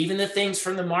 Even the things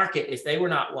from the market, if they were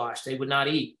not washed, they would not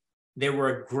eat. There were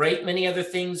a great many other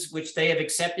things which they have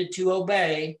accepted to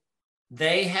obey.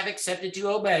 They have accepted to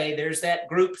obey. There's that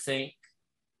groupthink,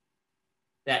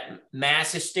 that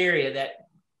mass hysteria,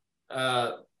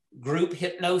 that group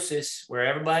hypnosis where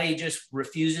everybody just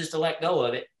refuses to let go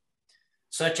of it,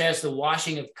 such as the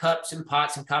washing of cups and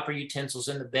pots and copper utensils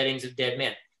and the beddings of dead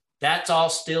men. That's all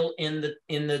still in the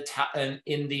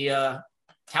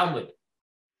Talmud.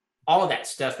 All of that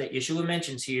stuff that Yeshua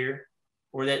mentions here,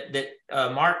 or that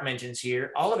Mark mentions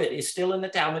here, all of it is still in the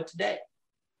Talmud today.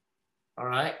 All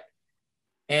right.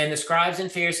 And the scribes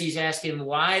and Pharisees asked him,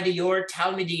 why do your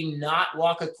Talmudim not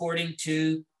walk according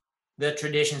to the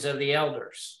traditions of the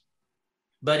elders,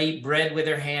 but eat bread with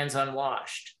their hands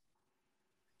unwashed?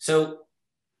 So,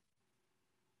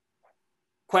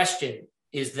 question,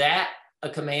 is that a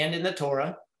command in the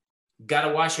Torah? Got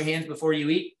to wash your hands before you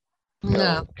eat?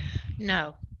 No.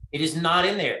 No. It is not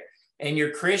in there. And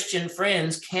your Christian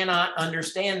friends cannot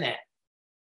understand that.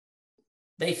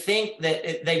 They think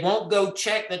that they won't go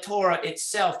check the Torah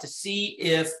itself to see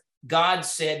if God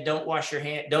said, don't wash your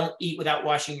hand, don't eat without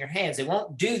washing your hands. They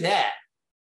won't do that.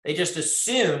 They just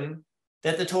assume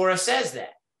that the Torah says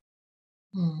that.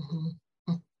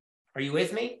 Mm-hmm. Are you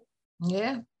with me?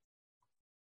 Yeah.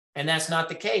 And that's not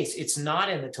the case. It's not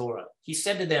in the Torah. He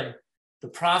said to them, the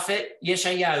prophet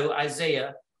Yeshayahu,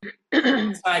 Isaiah,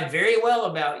 prophesied very well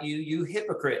about you, you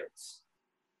hypocrites.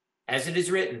 As it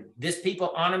is written, this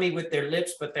people honor me with their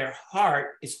lips, but their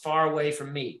heart is far away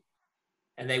from me.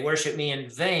 And they worship me in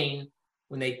vain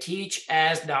when they teach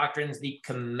as doctrines the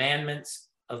commandments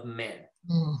of men.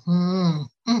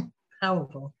 Mm-hmm.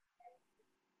 Powerful.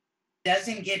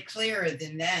 Doesn't get clearer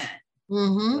than that.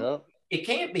 Mm-hmm. Yep. It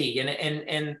can't be.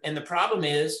 And the problem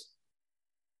is,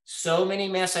 so many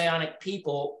Messianic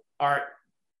people are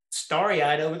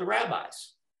starry-eyed over the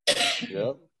rabbis.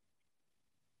 Yep.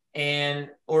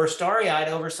 Or starry-eyed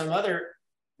over some other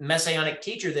Messianic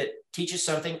teacher that teaches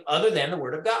something other than the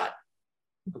word of God.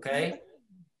 Okay?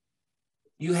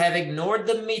 You have ignored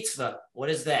the mitzvah. What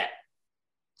is that?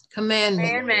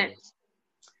 Commandment.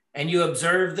 And you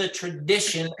observe the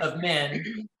tradition of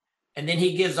men. And then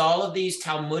he gives all of these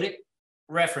Talmudic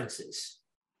references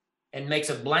and makes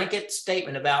a blanket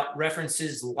statement about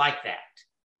references like that.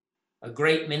 A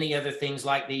great many other things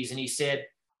like these. And he said,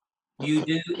 you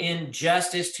do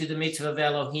injustice to the mitzvah of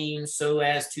Elohim so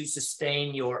as to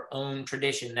sustain your own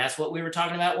tradition. That's what we were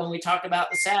talking about when we talked about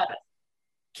the Sabbath.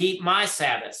 Keep my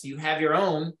Sabbaths. You have your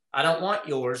own. I don't want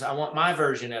yours. I want my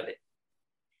version of it.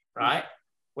 Right?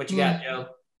 What you got,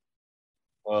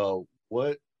 Joe?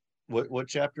 What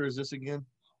chapter is this again?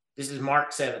 This is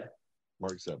Mark 7.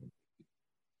 Mark 7.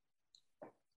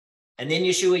 And then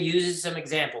Yeshua uses some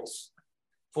examples.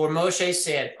 For Moshe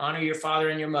said, honor your father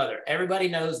and your mother. Everybody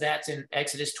knows that's in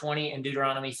Exodus 20 and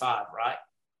Deuteronomy 5, right?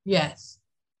 Yes.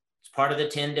 It's part of the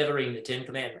 10 Devarim, the 10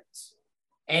 commandments.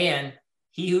 And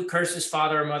he who curses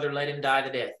father or mother, let him die the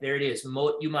death. There it is.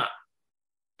 Mot yuma.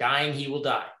 Dying, he will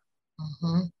die.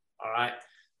 Mm-hmm. All right.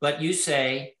 But you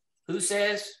say, who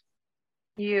says?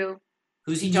 You.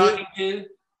 Who's he talking to?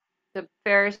 The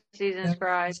Pharisees and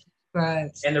scribes.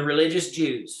 And the religious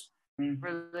Jews.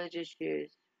 Religious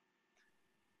Jews.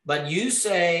 But you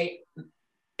say,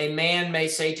 a man may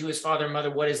say to his father and mother,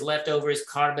 what is left over is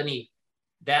carboni.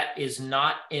 That is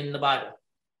not in the Bible.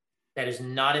 That is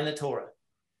not in the Torah.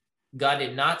 God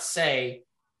did not say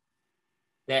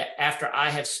that after I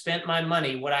have spent my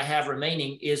money, what I have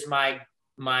remaining is my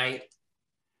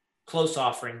close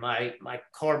offering, my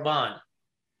korban,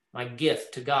 my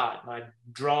gift to God, my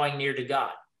drawing near to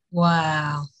God.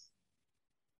 Wow.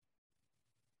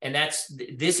 And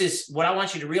this is what I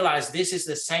want you to realize. This is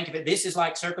the sanctification. This is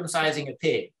like circumcising a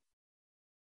pig.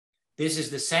 This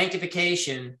is the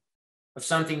sanctification of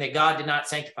something that God did not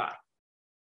sanctify.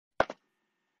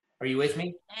 Are you with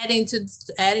me? Adding to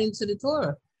the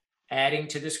Torah. Adding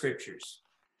to the scriptures.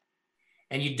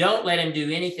 And you don't let him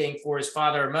do anything for his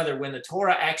father or mother when the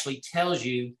Torah actually tells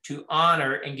you to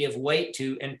honor and give weight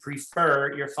to and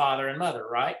prefer your father and mother,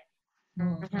 right?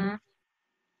 Mm-hmm.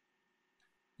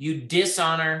 You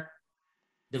dishonor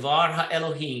Devar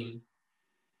HaElohim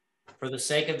for the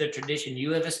sake of the tradition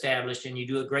you have established, and you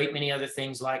do a great many other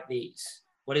things like these.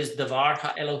 What is Devar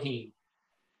HaElohim?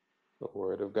 The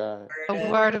word of God. The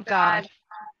word of God.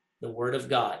 The word of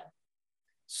God.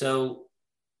 So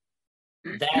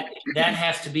that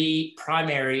has to be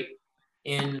primary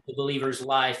in the believer's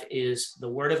life. Is the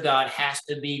word of God has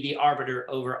to be the arbiter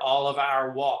over all of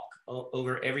our walk,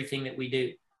 over everything that we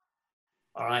do.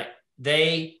 All right.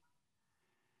 They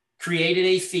created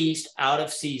a feast out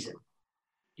of season.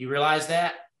 Do you realize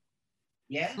that?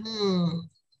 Yeah.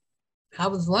 I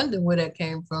was wondering where that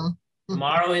came from.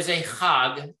 Tomorrow is a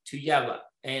Chag to Yahweh.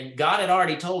 And God had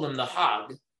already told him the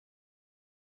Chag.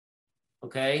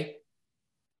 Okay?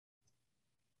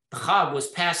 The Chag was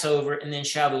Passover and then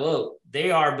Shavuot.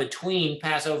 They are between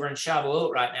Passover and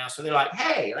Shavuot right now. So they're like,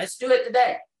 hey, let's do it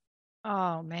today.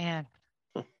 Oh, man.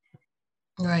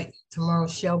 Right. Tomorrow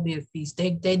shall be a feast.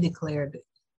 They declared it.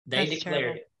 They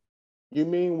declared it. You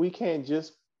mean we can't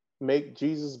just make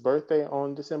Jesus' birthday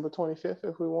on December 25th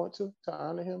if we want to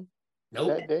honor him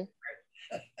that day?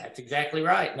 That's exactly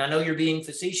right. And I know you're being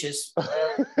facetious.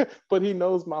 But he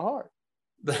knows my heart.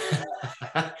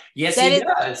 Yes, he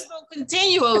does.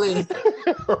 Continually.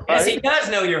 Right? Yes, he does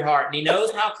know your heart. And he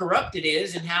knows how corrupt it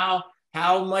is and how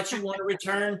much you want to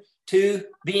return to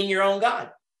being your own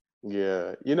God.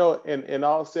 Yeah. You know, in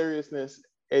all seriousness,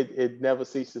 it never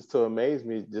ceases to amaze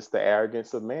me, just the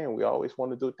arrogance of man. We always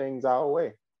want to do things our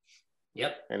way.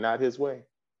 Yep. And not his way.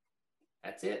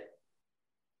 That's it.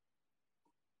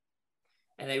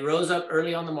 And they rose up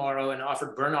early on the morrow and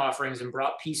offered burnt offerings and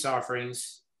brought peace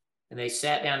offerings. And they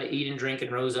sat down to eat and drink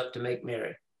and rose up to make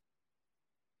merry.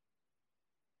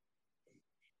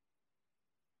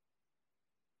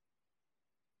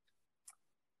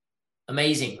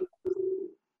 Amazing.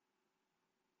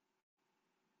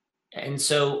 And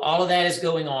so all of that is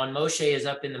going on. Moshe is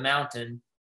up in the mountain.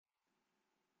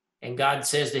 And God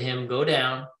says to him, go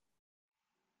down.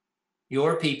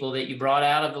 Your people that you brought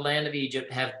out of the land of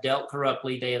Egypt have dealt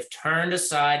corruptly. They have turned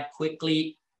aside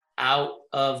quickly out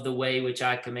of the way which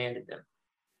I commanded them.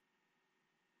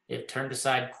 They have turned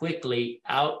aside quickly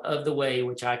out of the way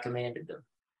which I commanded them.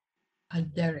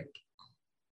 Haderech.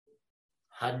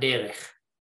 Haderech.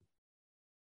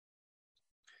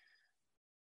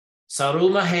 Saru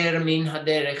maher min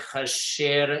haderech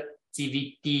asher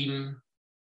tzivitim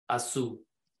asu.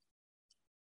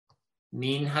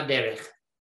 Min haderech.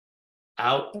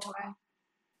 Out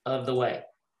of the way.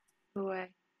 The way.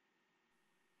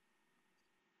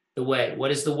 The way. What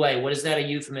is the way? What is that a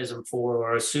euphemism for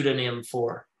or a pseudonym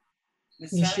for?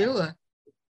 Yeshua.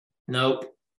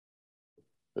 Nope.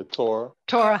 The Torah.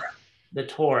 Torah. The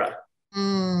Torah.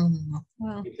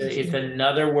 Well, It's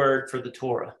another word for the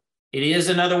Torah. It is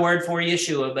another word for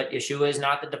Yeshua, but Yeshua is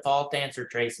not the default answer,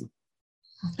 Tracy.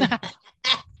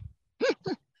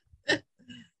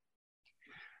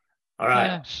 All right.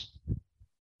 Yeah.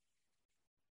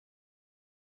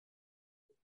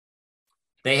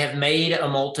 They have made a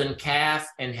molten calf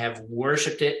and have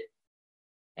worshipped it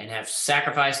and have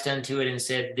sacrificed unto it and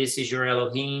said, this is your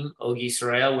Elohim, O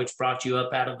Yisrael, which brought you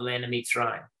up out of the land of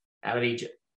Mitzrayim, out of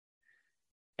Egypt.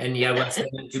 And Yahweh said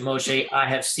to Moshe, I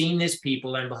have seen this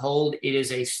people, and behold, it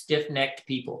is a stiff-necked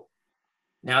people.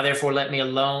 Now, therefore, let me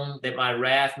alone, that my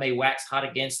wrath may wax hot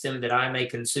against them, that I may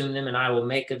consume them, and I will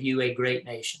make of you a great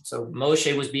nation. So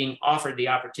Moshe was being offered the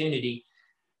opportunity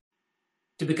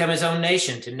to become his own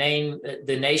nation, to name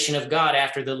the nation of God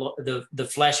after the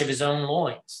flesh of his own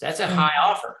loins. That's a high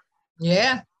offer.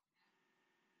 Yeah.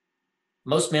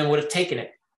 Most men would have taken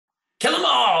it. Kill them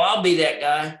all. I'll be that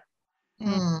guy.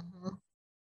 Mm-hmm.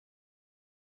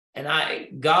 And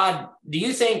do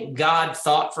you think God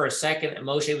thought for a second that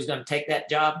Moshe was going to take that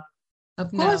job? Of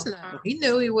course not. He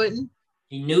knew he wouldn't.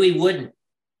 He knew he wouldn't.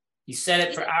 He said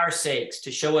it for our sakes,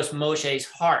 to show us Moshe's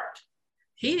heart.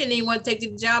 He didn't even want to take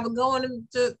the job of going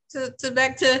to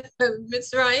back to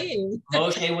Mitzrayim.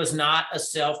 Moshe was not a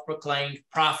self-proclaimed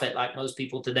prophet like most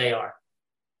people today are.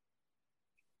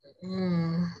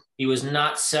 He was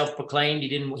not self-proclaimed.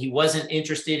 He wasn't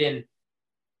interested in,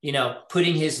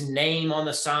 putting his name on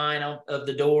the sign of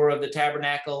the door of the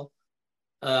tabernacle,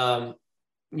 putting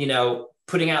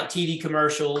out TV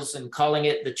commercials and calling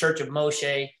it the Church of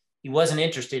Moshe. He wasn't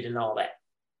interested in all that.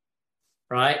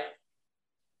 Right?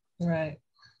 Right.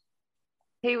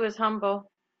 He was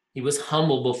humble. He was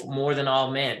humble before, more than all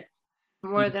men.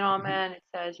 More than all men, it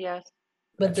says, yes.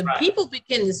 But the people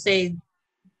begin to say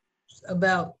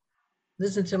about,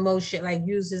 listen to Moshe, like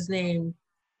use his name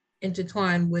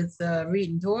intertwined with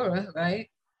reading Torah, right?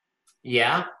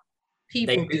 Yeah.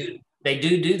 People do. They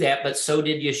do that, but so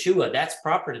did Yeshua. That's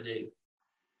proper to do.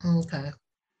 Okay.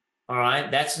 All right.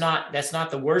 That's not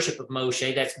the worship of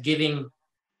Moshe. That's giving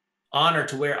honor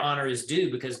to where honor is due,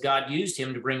 because God used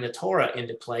him to bring the Torah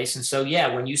into place. And so,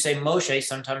 yeah, when you say Moshe,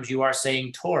 sometimes you are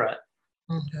saying Torah.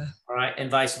 Okay. All right.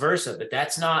 And vice versa. But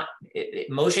that's not,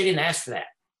 Moshe didn't ask for that.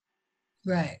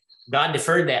 Right. God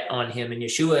deferred that on him. And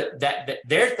Yeshua,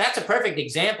 that's a perfect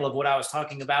example of what I was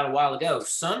talking about a while ago.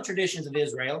 Some traditions of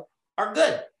Israel are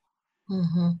good.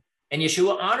 Mm-hmm. And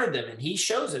Yeshua honored them. And he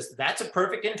shows us that's a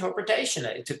perfect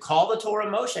interpretation. To call the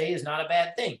Torah Moshe is not a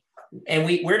bad thing. And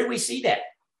where do we see that?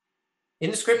 In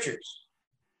the scriptures.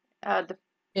 The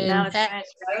Mount of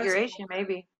Transfiguration,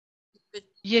 maybe.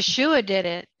 Yeshua did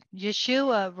it.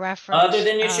 Yeshua referenced Other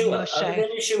than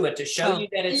Moshe. To show you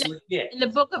that it's legit. In the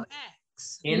book of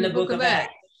Acts. In the book of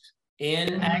Acts.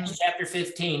 In Acts chapter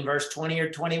 15, verse 20 or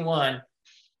 21,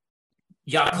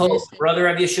 Yaakov, brother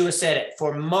of Yeshua, said it.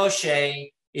 For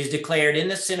Moshe is declared in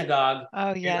the synagogue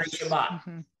every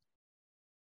Shabbat.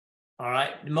 All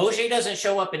right. Moshe doesn't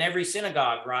show up in every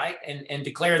synagogue, right? And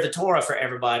declare the Torah for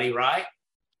everybody, right?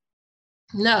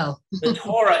 No. The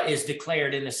Torah is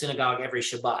declared in the synagogue every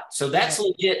Shabbat. So that's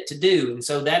legit to do. And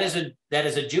so that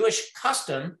is a Jewish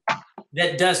custom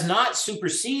that does not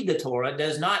supersede the Torah,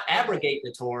 does not abrogate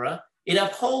the Torah. It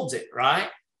upholds it, right?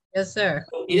 Yes, sir.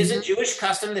 So it is a Jewish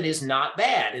custom that is not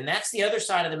bad. And that's the other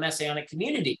side of the Messianic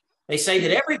community. They say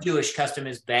that every Jewish custom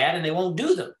is bad and they won't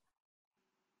do them,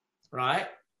 right?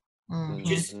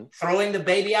 Just throwing the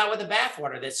baby out with the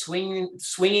bathwater. That's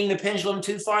swinging the pendulum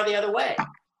too far the other way,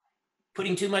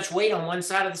 putting too much weight on one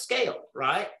side of the scale,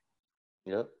 right?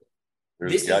 Yep.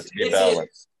 There's got to be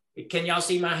balance. Can y'all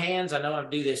see my hands? I know I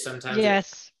do this sometimes.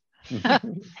 Yes. All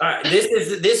right.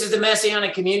 This is the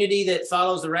Messianic community that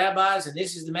follows the rabbis, and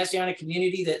this is the Messianic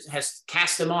community that has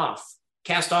cast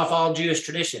off all Jewish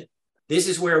tradition. This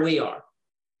is where we are,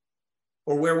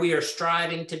 or where we are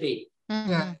striving to be.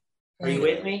 Are you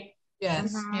with me?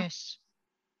 Yes. Yes.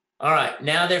 All right.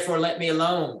 Now, therefore, let me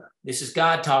alone. This is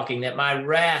God talking, that my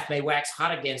wrath may wax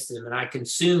hot against them, and I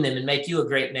consume them and make you a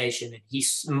great nation. And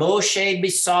Moshe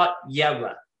besought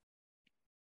Yahweh.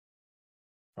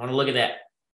 I want to look at that.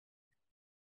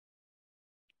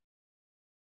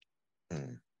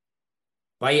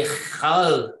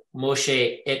 Vayichal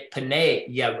Moshe et panei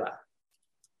Yahweh.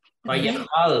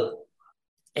 Vayichal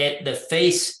at the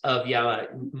face of Yahweh.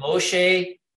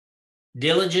 Moshe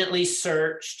diligently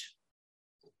searched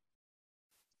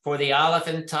for the Aleph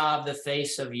and Tav, the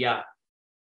face of Yah.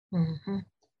 All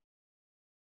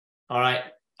right.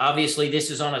 Obviously,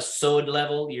 this is on a sod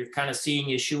level. You're kind of seeing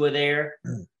Yeshua there,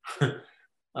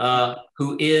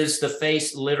 who is the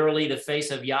face, literally the face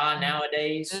of Yah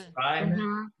nowadays, right?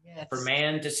 Yes. For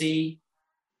man to see.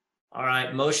 All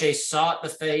right. Moshe sought the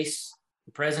face,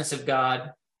 the presence of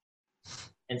God,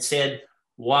 and said,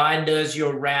 why does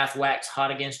your wrath wax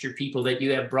hot against your people that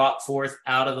you have brought forth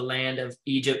out of the land of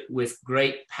Egypt with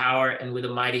great power and with a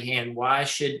mighty hand? Why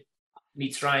should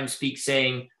Mitzrayim speak,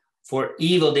 saying, for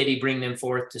evil did he bring them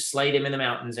forth, to slay them in the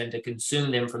mountains and to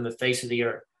consume them from the face of the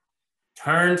earth?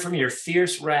 Turn from your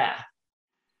fierce wrath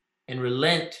and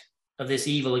relent of this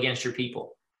evil against your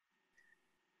people.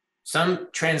 Some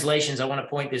translations, I want to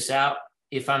point this out.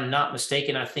 If I'm not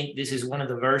mistaken, I think this is one of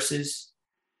the verses,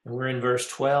 and we're in verse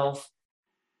 12.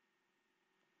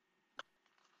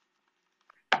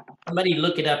 Somebody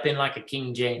look it up in like a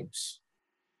King James.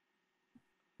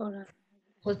 Hold on.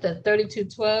 What's that,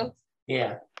 32:12?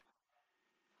 Yeah.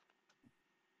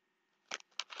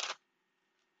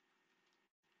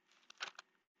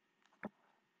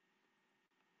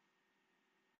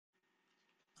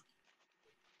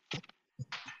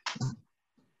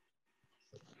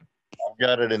 I've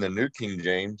got it in the New King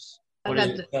James. What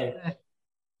does it say?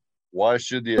 Why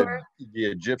should the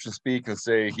Egyptians speak and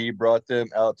say, he brought them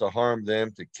out to harm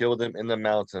them, to kill them in the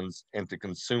mountains, and to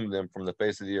consume them from the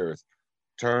face of the earth?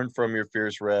 Turn from your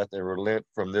fierce wrath and relent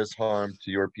from this harm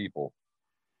to your people.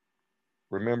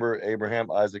 Remember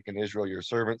Abraham, Isaac, and Israel, your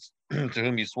servants, to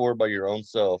whom you swore by your own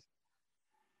self.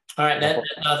 All right,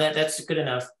 that's good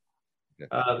enough.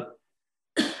 Okay.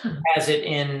 Has it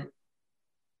in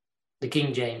the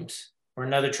King James or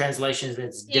another translation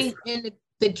that's different? In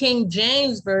the King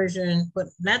James version, but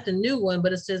not the new one,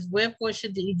 but it says, wherefore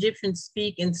should the Egyptians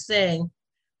speak and say,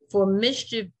 for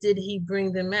mischief did he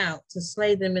bring them out, to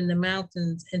slay them in the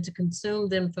mountains and to consume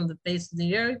them from the face of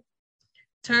the earth?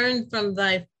 Turn from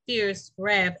thy fierce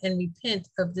wrath and repent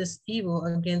of this evil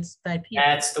against thy people.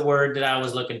 That's the word that I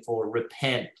was looking for,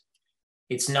 repent.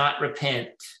 It's not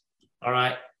repent, all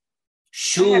right?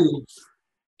 Shuv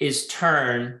is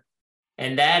turn,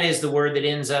 and that is the word that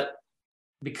ends up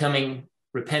becoming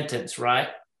repentance, right?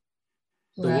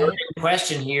 The word in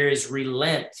question here is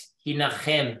relent,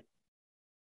 hinachem.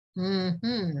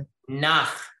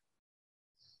 Nach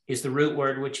is the root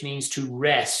word, which means to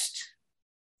rest.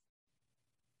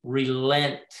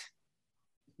 Relent.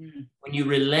 When you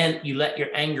relent, you let your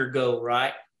anger go,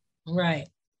 right? Right.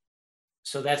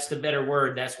 So that's the better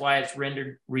word. That's why it's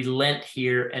rendered relent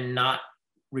here and not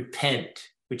repent,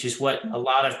 which is what a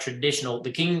lot of traditional,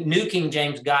 New King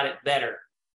James got it better,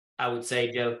 I would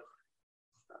say, Joe.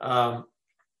 But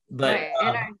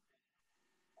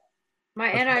my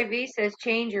NIV says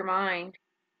change your mind.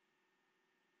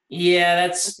 Yeah,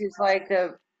 that's which is like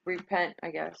the repent,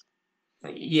 I guess.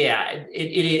 Yeah,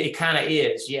 it kind of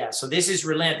is. Yeah. So this is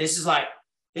relent. This is like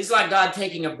God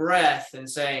taking a breath and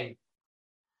saying,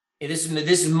 this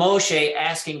is Moshe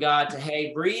asking God to,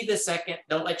 hey, breathe a second.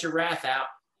 Don't let your wrath out.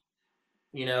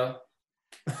 You know,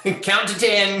 count to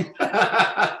 10.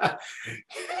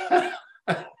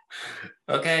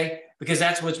 Okay, because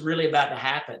that's what's really about to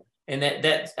happen. And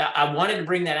that I wanted to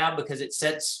bring that out because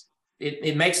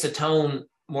it makes the tone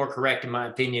more correct, in my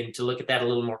opinion, to look at that a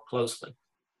little more closely.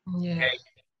 Yeah. Okay.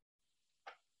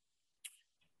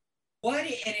 What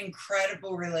an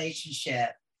incredible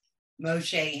relationship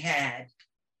Moshe had.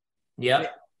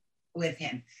 Yep. With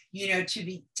him,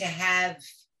 to have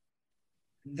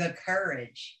the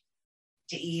courage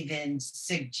to even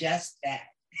suggest that.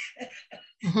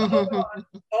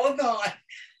 Hold on.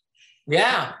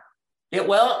 Yeah.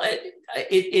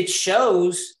 It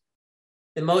shows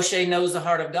that Moshe knows the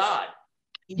heart of God.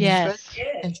 Yes.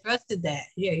 And trusted that.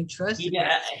 Yeah, he trusted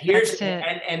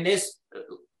that. And this,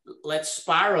 let's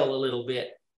spiral a little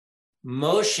bit.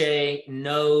 Moshe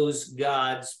knows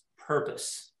God's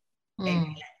purpose.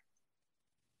 Mm.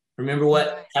 Remember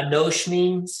what kadosh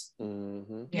means?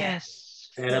 Mm-hmm. Yes.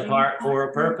 Set apart for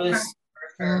a purpose.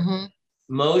 Mm-hmm.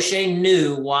 Moshe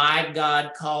knew why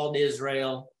God called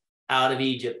Israel out of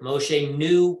Egypt. Moshe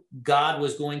knew God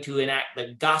was going to enact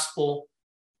the gospel,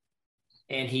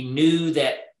 and he knew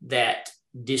that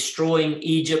destroying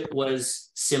Egypt was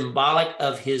symbolic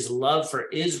of his love for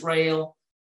Israel.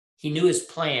 He knew his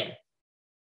plan.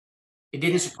 It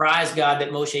didn't surprise God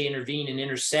that Moshe intervened and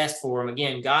intercessed for him.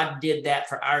 Again, God did that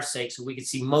for our sake so we could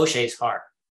see Moshe's heart.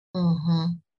 Mm-hmm.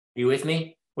 You with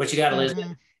me? What you got,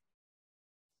 Elizabeth?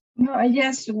 No, I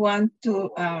just want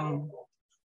to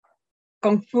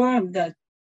confirm that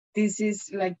this is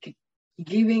like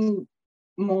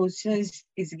Moses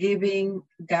is giving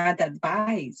God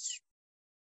advice.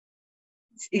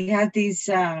 It has this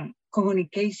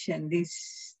communication,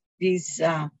 this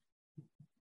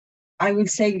I will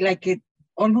say like it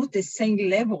almost the same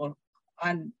level,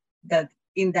 and that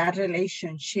in that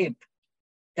relationship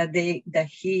that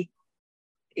he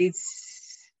is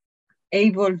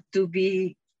able to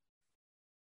be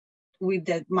with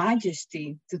that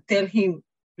majesty to tell him,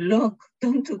 look,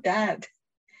 don't do that.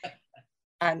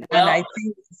 And I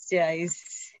think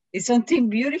it's something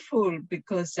beautiful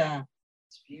because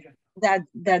it's beautiful. that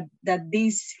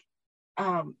this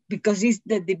because it's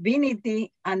the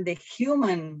divinity and the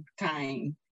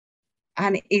humankind,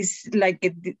 and it's like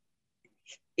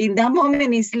in that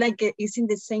moment it's like it's in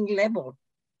the same level.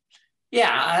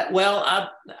 Yeah,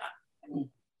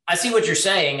 I see what you're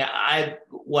saying.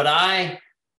 What I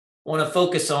want to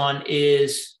focus on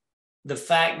is the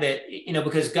fact that,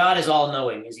 because God is all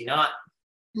knowing, is he not?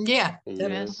 Yeah.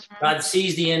 Yes. God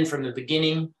sees the end from the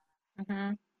beginning.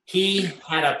 Mm-hmm. He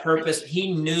had a purpose.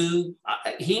 He knew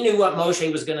what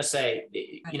Moshe was going to say.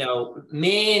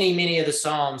 Many of the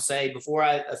Psalms say, before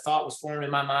a thought was formed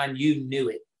in my mind, you knew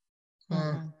it.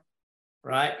 Mm-hmm.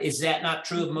 Right? Is that not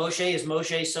true of Moshe? Is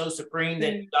Moshe so supreme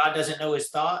that God doesn't know his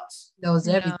thoughts? Knows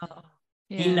everything. No.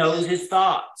 He Yes. knows his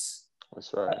thoughts.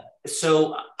 That's right.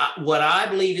 So what I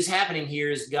believe is happening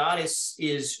here is God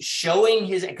is showing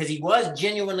because he was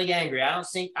genuinely angry. I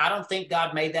don't think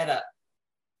God made that up.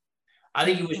 I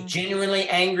think he was genuinely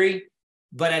angry,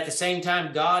 but at the same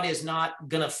time, God is not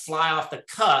going to fly off the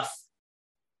cuff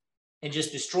and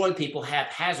just destroy people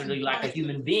haphazardly like a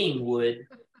human being would.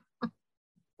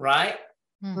 Right?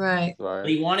 Right. But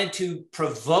he wanted to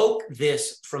provoke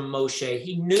this from Moshe.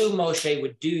 He knew Moshe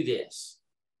would do this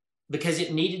because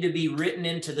it needed to be written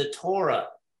into the Torah.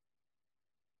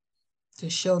 To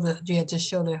show their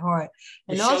heart.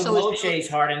 And to also show Moshe's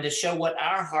heart, and to show what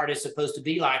our heart is supposed to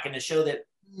be like, and to show that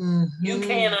you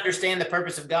can understand the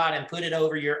purpose of God and put it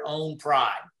over your own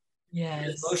pride. Yes.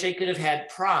 Because Moshe could have had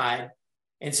pride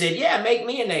and said, yeah, make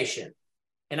me a nation.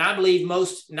 And I believe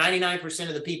 99%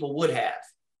 of the people would have.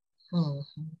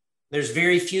 Mm-hmm. There's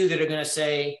very few that are going to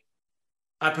say,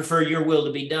 I prefer your will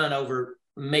to be done over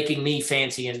making me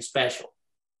fancy and special.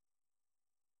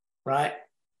 Right?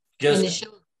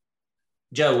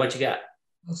 Joe, what you got?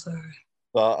 Oh, sorry.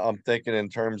 I'm thinking in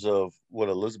terms of what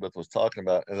Elizabeth was talking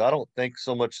about, and I don't think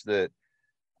so much that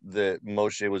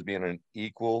Moshe was being an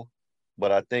equal,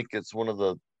 but I think it's one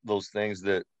of those things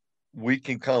that we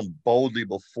can come boldly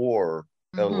before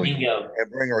Elohim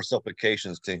and bring our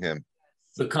supplications to him.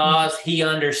 Because he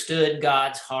understood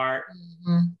God's heart.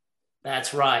 Mm-hmm.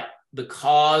 That's right.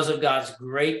 Because of God's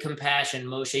great compassion,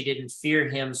 Moshe didn't fear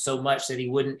him so much that he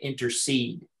wouldn't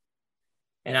intercede.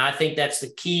 And I think that's the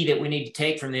key that we need to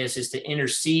take from this, is to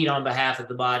intercede on behalf of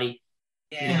the body.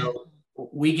 Yeah.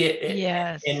 We get,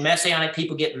 and Messianic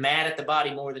people get mad at the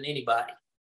body more than anybody.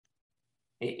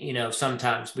 you know,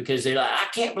 sometimes, because they're like, I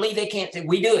can't believe they can't,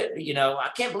 we do it, you know, I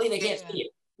can't believe they can't see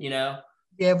it, you know.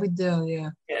 Yeah, we do, yeah.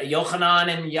 Yochanan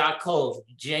and Yaakov,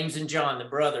 James and John, the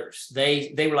brothers,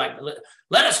 they were like,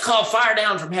 let us call fire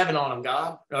down from heaven on them,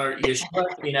 God, or Yeshua,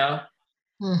 you know.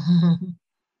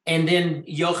 And then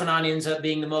Yochanan ends up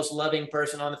being the most loving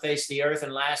person on the face of the earth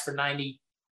and lasts for 90,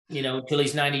 you know, till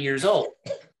he's 90 years old.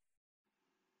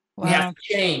 Wow. We have to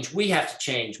change. We have to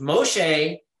change.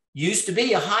 Moshe used to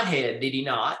be a hothead, did he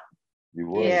not? He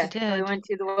was. Yeah, he went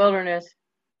to the wilderness.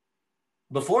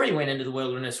 Before he went into the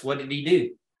wilderness, what did he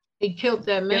do? He killed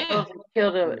that man.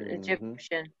 Killed an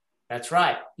Egyptian. That's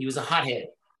right. He was a hothead.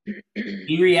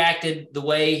 He reacted the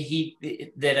way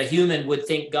that a human would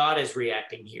think God is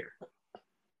reacting here.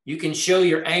 You can show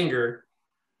your anger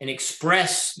and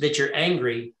express that you're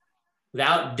angry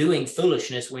without doing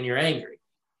foolishness when you're angry.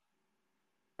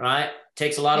 Right? It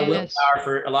takes a lot of willpower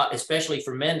for especially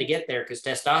for men to get there, because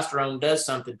testosterone does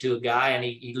something to a guy and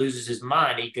he loses his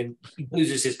mind. He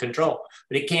loses his control,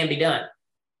 but it can be done.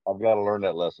 I've got to learn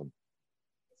that lesson.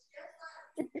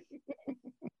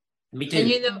 Me too. And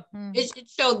you know, it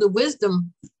showed the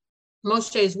wisdom,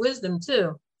 Moshe's wisdom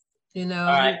too. You know.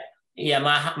 All right. Yeah,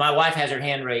 my wife has her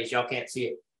hand raised. Y'all can't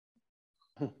see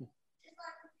it.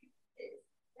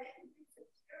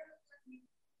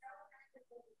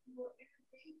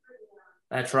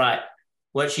 That's right.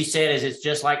 What she said is, it's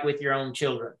just like with your own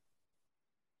children.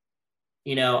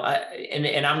 You know,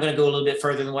 and I'm going to go a little bit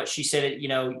further than what she said. You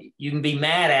know, you can be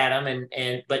mad at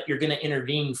them, but you're going to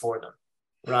intervene for them,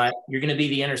 right? You're going to be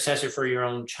the intercessor for your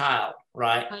own child,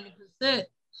 right? 100%.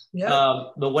 Yeah.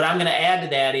 But what I'm going to add to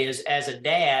that is, as a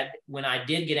dad, when I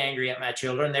did get angry at my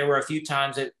children, there were a few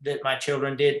times that my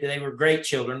children did. They were great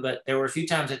children, but there were a few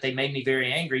times that they made me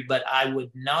very angry. But I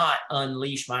would not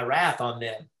unleash my wrath on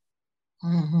them.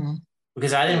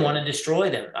 Because I didn't want to destroy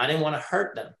them. I didn't want to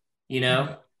hurt them, you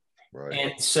know? Right.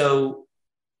 And so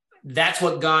that's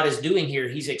what God is doing here.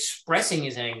 He's expressing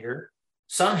his anger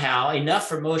somehow, enough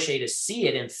for Moshe to see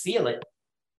it and feel it.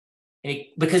 And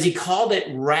because he called it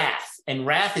wrath. And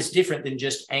wrath is different than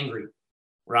just angry,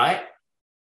 right?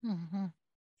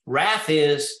 Wrath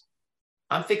is,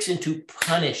 I'm fixing to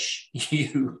punish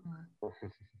you,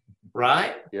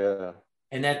 right? Yeah.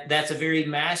 And that's a very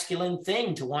masculine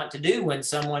thing to want to do when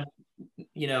someone,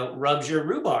 you know, rubs your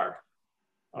rhubarb.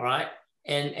 All right.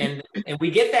 And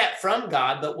we get that from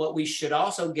God, but what we should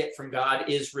also get from God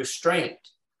is restraint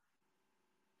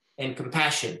and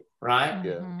compassion, right?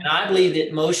 Yeah. And I believe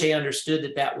that Moshe understood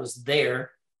that was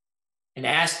there and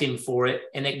asked him for it,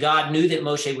 and that God knew that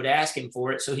Moshe would ask him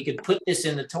for it, so he could put this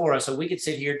in the Torah, so we could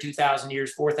sit here 2,000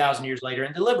 years, 4,000 years later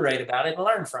and deliberate about it and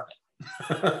learn from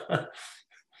it.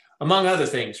 Among other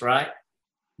things, right?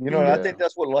 You know, and I think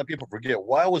that's what a lot of people forget.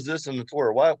 Why was this in the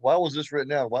Torah? Why was this written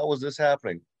down? Why was this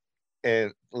happening?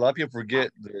 And a lot of people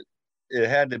forget that it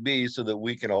had to be so that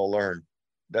we can all learn.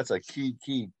 That's a key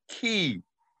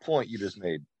point you just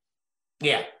made.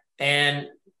 Yeah. And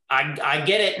I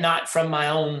get it not from my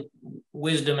own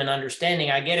wisdom and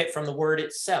understanding. I get it from the word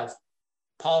itself.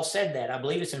 Paul said that. I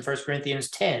believe it's in 1 Corinthians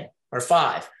 10 or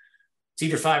 5. It's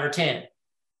either 5 or 10.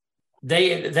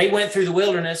 They went through the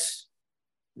wilderness.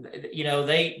 You know,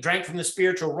 they drank from the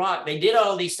spiritual rock. They did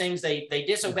all these things. They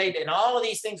disobeyed, and all of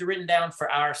these things are written down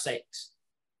for our sakes.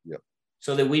 Yep.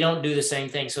 So that we don't do the same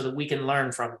thing, so that we can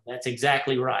learn from them. That's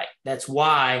exactly right. That's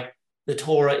why the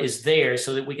Torah is there,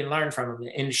 so that we can learn from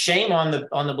them. And shame on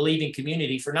the believing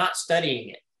community for not studying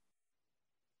it,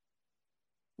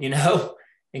 you know,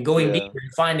 and going deeper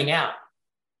and finding out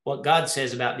what God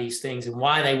says about these things and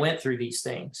why they went through these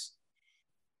things.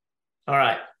 All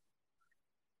right.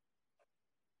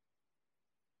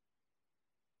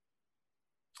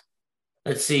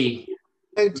 Let's see.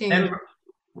 13.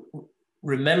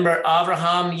 Remember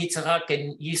Abraham, Yitzhak,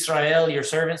 and Israel, your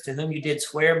servants, to whom you did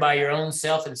swear by your own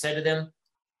self, and said to them,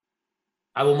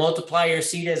 I will multiply your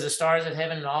seed as the stars of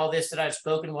heaven, and all this that I've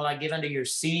spoken will I give unto your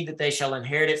seed, that they shall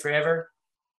inherit it forever.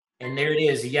 And there it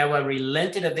is. Yahweh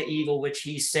relented of the evil which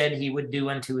he said he would do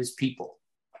unto his people.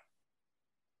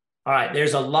 All right,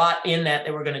 there's a lot in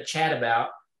that we're going to chat about.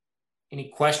 Any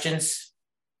questions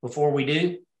before we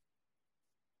do?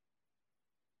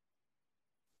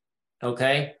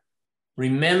 Okay.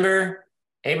 Remember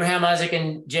Abraham, Isaac,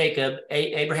 and Jacob,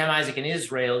 Abraham, Isaac, and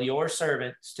Israel, your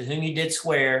servants, to whom you did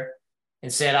swear,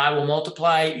 and said, I will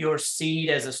multiply your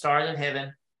seed as the stars of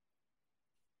heaven,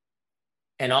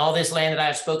 and all this land that I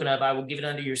have spoken of, I will give it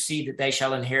unto your seed, that they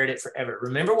shall inherit it forever.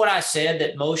 Remember what I said,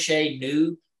 that Moshe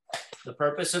knew the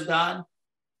purpose of God?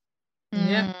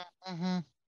 Yeah. Mm-hmm.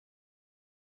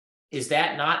 Is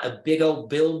that not a big old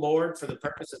billboard for the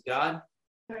purpose of God?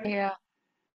 Yeah.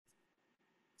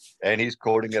 And he's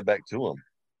quoting it back to him.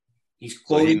 He's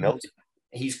quoting. So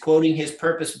he's quoting his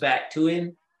purpose back to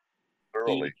him.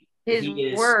 Thoroughly. His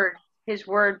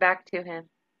word back to him.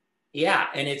 Yeah,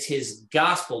 and it's his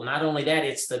gospel. Not only that,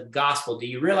 it's the gospel. Do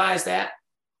you realize that?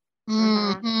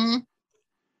 Mm-hmm.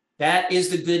 That is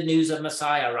the good news of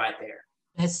Messiah right there.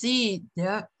 I see.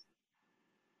 Yeah.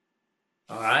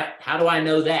 All right. How do I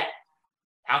know that?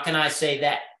 How can I say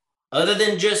that? Other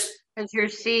than just because your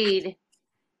seed.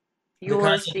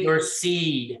 Your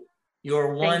seed.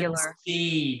 Your one Singular.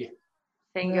 seed.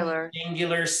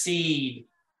 Singular seed.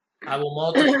 I will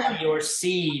multiply your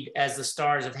seed as the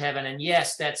stars of heaven. And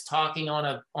yes, that's talking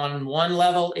on one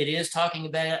level. It is talking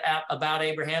about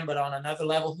Abraham, but on another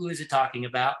level, who is it talking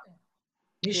about?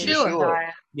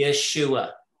 Yeshua. Yeshua.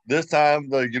 This time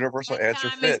the universal answer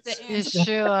fits.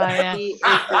 Yeshua. He is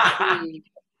the seed.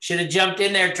 Should have jumped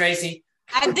in there, Tracy.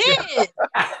 I did.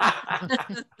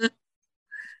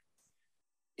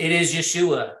 It is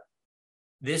Yeshua.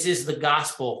 This is the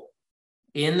gospel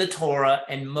in the Torah,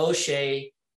 and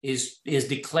Moshe is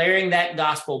declaring that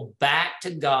gospel back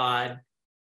to God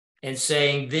and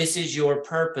saying, this is your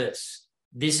purpose.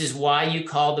 This is why you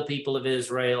call the people of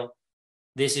Israel.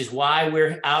 This is why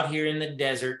we're out here in the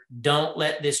desert. Don't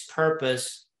let this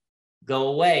purpose go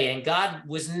away. And God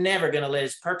was never going to let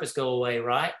his purpose go away,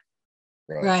 right?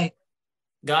 Right.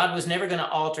 God was never going to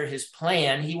alter his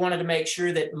plan. He wanted to make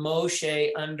sure that Moshe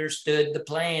understood the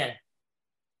plan.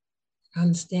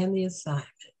 Understand the assignment.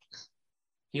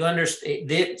 You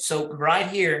understand. So right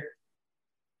here,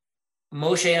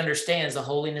 Moshe understands the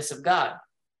holiness of God.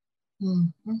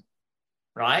 Mm-hmm.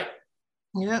 Right?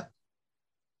 Yep.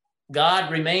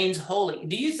 God remains holy.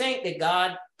 Do you think that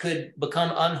God could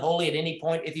become unholy at any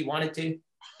point if he wanted to?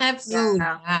 Absolutely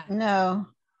not. No.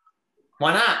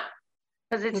 Why not?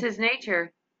 Because it's his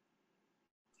nature.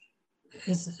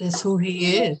 It's who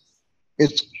he is.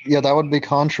 That would be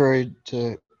contrary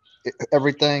to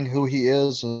everything who he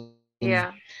is and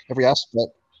every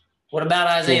aspect. What about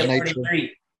Isaiah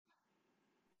 43?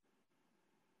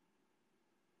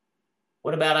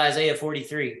 What about Isaiah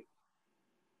 43?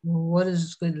 What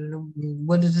does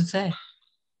it say?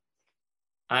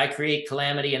 I create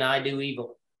calamity and I do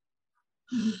evil.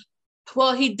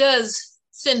 Well, he does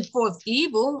send forth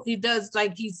evil. He does,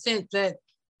 like he sent that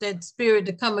spirit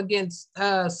to come against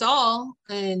Saul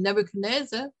and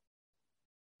Nebuchadnezzar.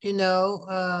 You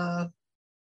know,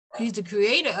 he's the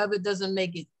creator of it, doesn't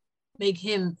make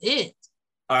him it.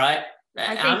 All right.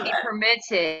 I think he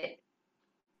permits it.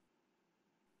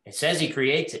 It says he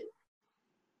creates it.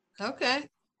 Okay.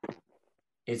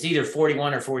 It's either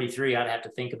 41 or 43. I'd have to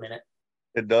think a minute.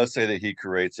 It does say that he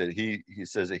creates it. He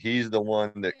says that he's the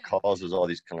one that causes all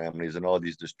these calamities and all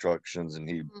these destructions,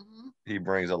 and he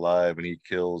brings alive and he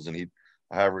kills and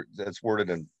however that's worded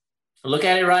in. Look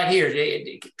at it right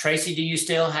here. Tracy, do you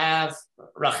still have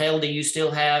Rachel? Do you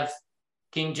still have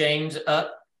King James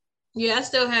up? Yeah, I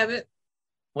still have it.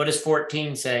 What does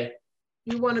 14 say?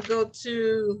 You want to go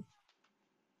to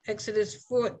Exodus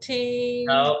 14?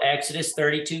 No, Exodus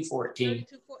 32:14.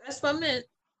 That's what I meant.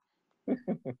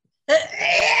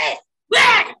 It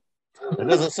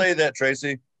doesn't say that,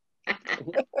 Tracy.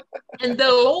 And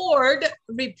the Lord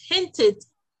repented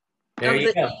of the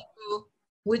evil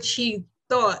which he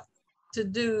thought to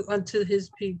do unto his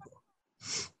people.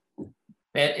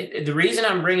 The reason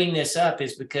I'm bringing this up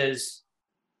is because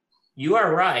you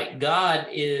are right. God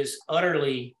is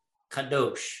utterly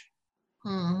kadosh.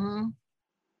 Mm-hmm.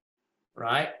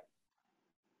 Right?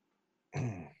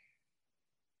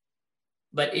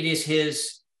 But it is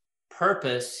his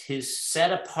purpose, his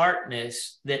set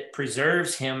apartness that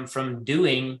preserves him from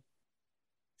doing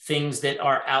things that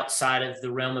are outside of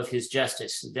the realm of his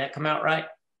justice. Did that come out right?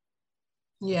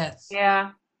 Yes.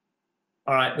 Yeah.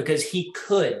 All right, because he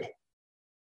could,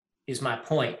 is my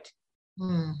point.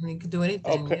 He could do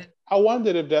anything. Okay. Yeah. I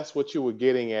wondered if that's what you were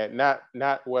getting at, not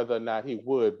whether or not he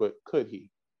would, but could he?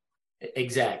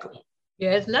 Exactly.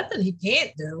 Yeah, it's nothing he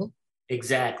can't do.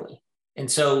 Exactly. And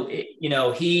so, you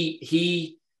know,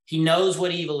 he knows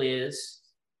what evil is.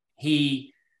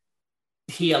 He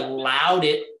allowed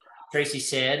it, Tracy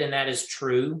said, and that is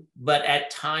true. But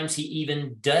at times he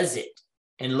even does it.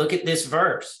 And look at this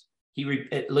verse.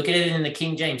 Look at it in the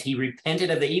King James. He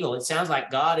repented of the evil. It sounds like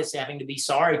God is having to be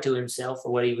sorry to himself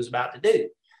for what he was about to do.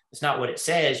 It's not what it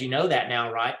says. You know that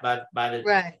now, right? By the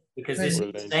right. Because this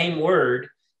is the same word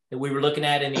that we were looking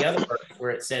at in the other verse where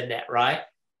it said that, right?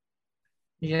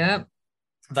 Yeah.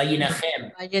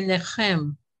 Vayinachem.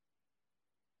 Vayinachem.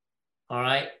 All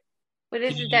right. But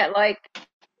isn't that like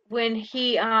when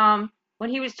he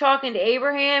was talking to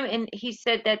Abraham and he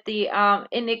said that the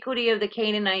iniquity of the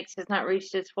Canaanites has not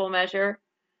reached its full measure?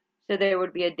 So there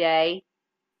would be a day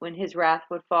when his wrath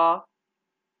would fall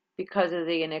because of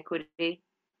the iniquity.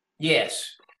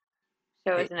 Yes.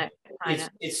 So isn't it kind of?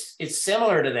 It's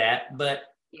similar to that, but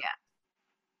yeah.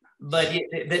 But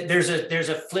there's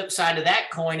a flip side to that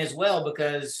coin as well,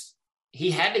 because he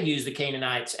had to use the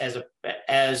Canaanites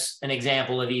as an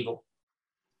example of evil,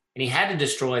 and he had to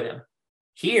destroy them.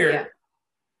 Here,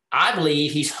 I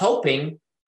believe he's hoping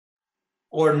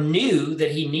or knew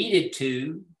that he needed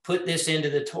to put this into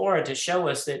the Torah to show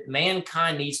us that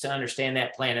mankind needs to understand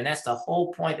that plan. And that's the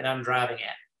whole point that I'm driving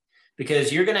at.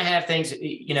 Because you're going to have things,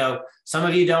 some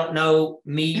of you don't know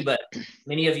me, but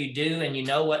many of you do. And you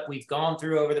know what we've gone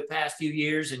through over the past few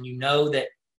years. And you know that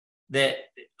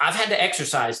I've had to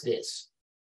exercise this,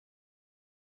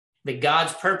 that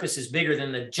God's purpose is bigger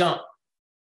than the junk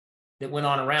that went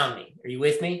on around me. Are you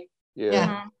with me?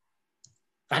 Yeah.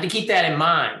 I had to keep that in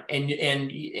mind. And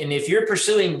if you're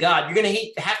pursuing God, you're going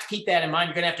to have to keep that in mind.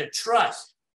 You're going to have to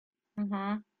trust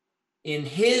in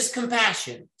his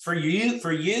compassion for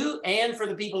you and for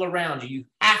the people around you. You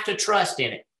have to trust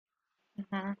in it.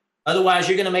 Otherwise,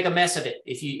 you're going to make a mess of it.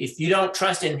 If you don't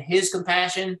trust in his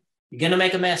compassion, you're going to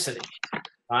make a mess of it.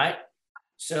 All right.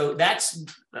 So that's,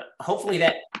 hopefully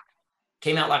that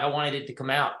came out like I wanted it to come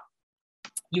out.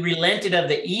 He relented of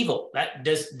the evil. That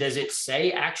does it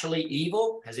say actually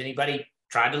evil? Has anybody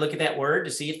tried to look at that word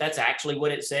to see if that's actually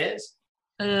what it says?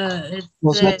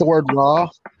 Wasn't it the word raw?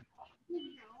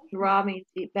 Raw means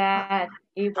bad,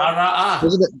 evil.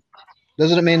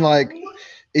 Doesn't it mean like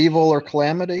evil or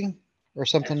calamity or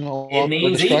something along? It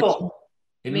means evil.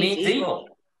 It means evil.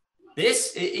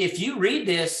 This, if you read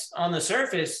this on the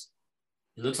surface,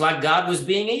 it looks like God was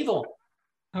being evil.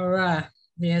 Hurrah.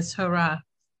 Yes, hurrah.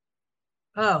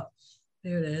 Oh,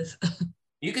 there it is.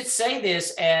 You could say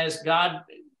this as God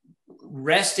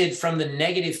rested from the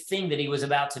negative thing that he was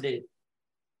about to do.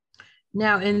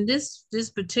 Now, in this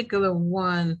particular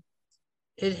one,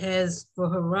 it has for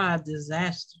hurrah,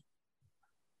 disaster.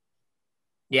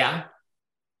 Yeah.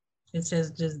 It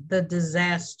says the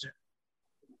disaster.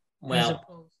 Well, as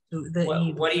opposed to the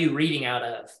evil. What are you reading out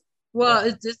of? Well,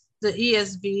 it's just the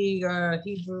ESV or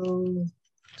Hebrew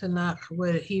Tanakh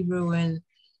with Hebrew and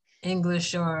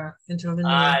English or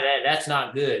interlinear. That's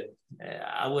not good.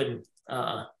 I wouldn't.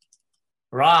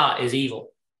 Ra is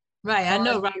evil. Right, I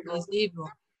know Ra is evil.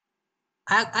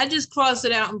 I just crossed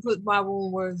it out and put my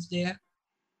own words there.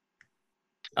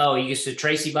 Oh, you used the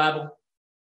Tracy Bible?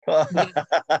 Yeah.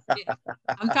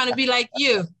 I'm trying to be like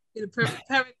you. Get a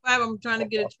perfect Bible. I'm trying to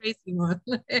get a Tracy one.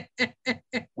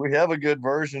 We have a good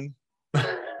version.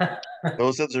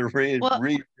 No sense of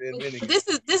reinventing.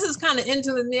 This is kind of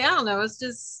interlinear. I don't know. It's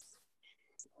just,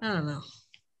 I don't know.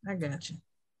 I got you.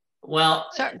 Well,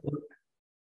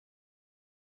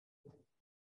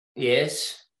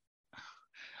 yes.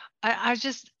 I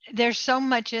just, there's so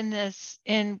much in this,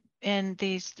 in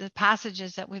the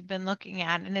passages that we've been looking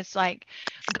at, and it's like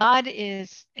God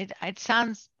is, it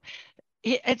sounds,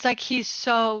 it's like he's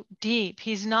so deep.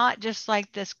 He's not just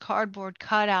like this cardboard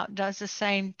cutout does the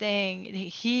same thing.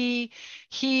 He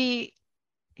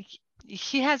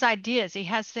has ideas. He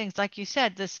has things, like you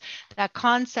said, that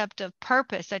concept of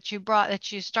purpose that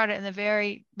you started in the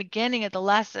very beginning of the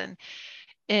lesson.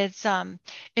 It's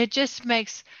it just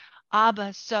makes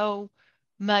Abba so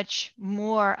much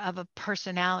more of a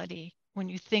personality when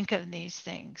you think of these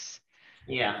things.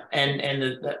 Yeah,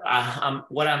 and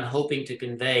what I'm hoping to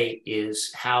convey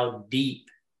is how deep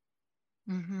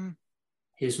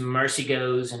his mercy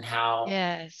goes, and how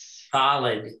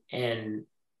solid and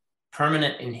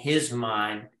permanent in his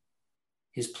mind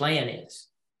his plan is.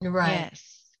 Right.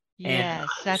 And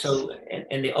so,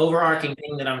 and the overarching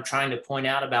thing that I'm trying to point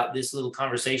out about this little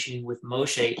conversation with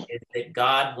Moshe is that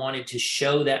God wanted to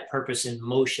show that purpose in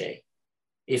Moshe,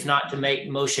 if not to make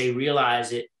Moshe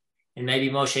realize it. And maybe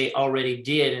Moshe already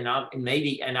did, and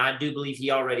I do believe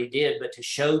he already did, but to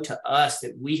show to us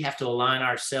that we have to align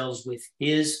ourselves with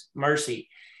his mercy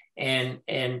and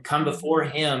come before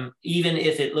him, even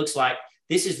if it looks like,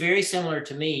 this is very similar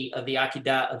to me of the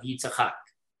Akedah of Yitzchak.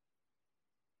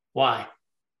 Why?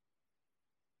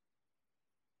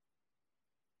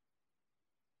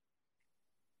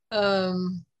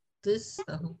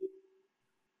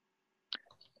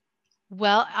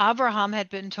 Well, Abraham had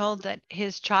been told that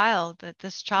this child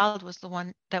was the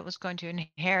one that was going to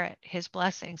inherit his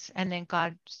blessings. And then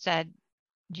God said,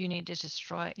 you need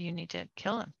to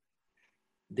kill him.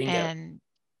 Bingo. And,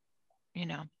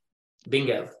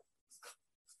 Bingo.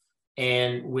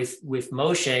 And with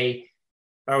Moshe,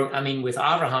 with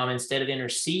Abraham, instead of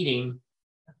interceding,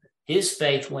 his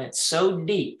faith went so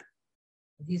deep.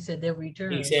 He said they'll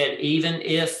return. He said, even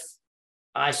if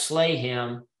I slay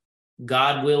him,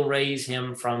 God will raise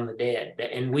him from the dead.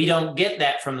 And we don't get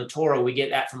that from the Torah. We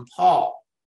get that from Paul,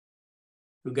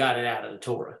 who got it out of the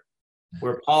Torah,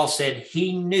 where Paul said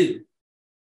he knew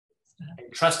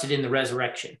and trusted in the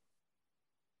resurrection.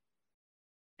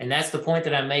 And that's the point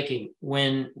that I'm making.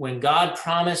 When God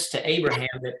promised to Abraham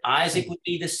that Isaac would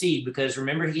be the seed, because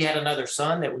remember, he had another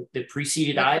son that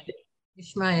preceded Isaac.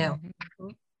 Ishmael.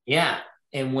 Yeah.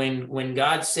 And when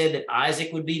God said that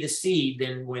Isaac would be the seed,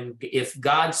 then if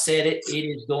God said it, it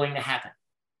is going to happen.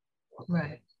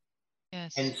 Right.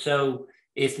 Yes. And so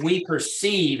if we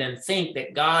perceive and think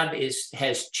that God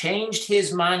has changed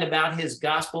his mind about his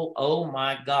gospel, oh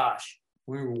my gosh,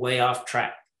 we're way off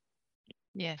track.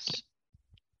 Yes.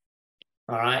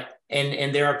 All right.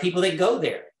 And there are people that go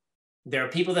there. There are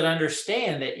people that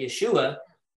understand that Yeshua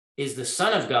is the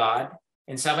Son of God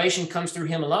and salvation comes through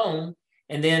him alone.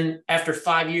 And then after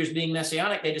 5 years being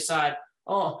messianic, they decide,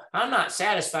 oh, I'm not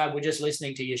satisfied with just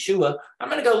listening to Yeshua. I'm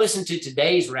going to go listen to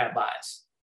today's rabbis.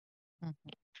 Mm-hmm.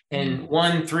 And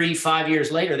 1, 3, 5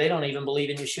 years later, they don't even believe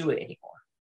in Yeshua anymore.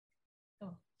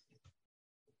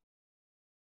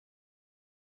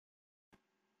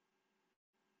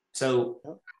 So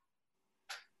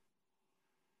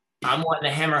I'm wanting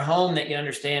to hammer home that you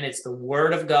understand it's the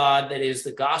word of God that is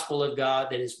the gospel of God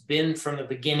that has been from the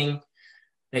beginning,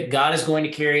 that God is going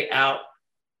to carry out.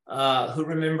 Who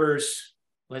remembers?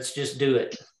 Let's just do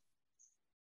it.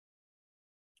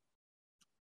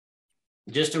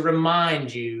 Just to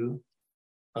remind you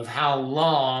of how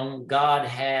long God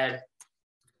had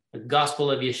the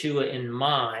gospel of Yeshua in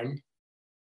mind.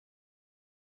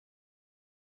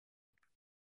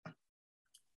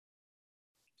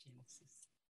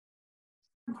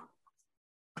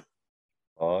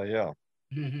 Oh, yeah.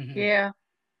 Yeah.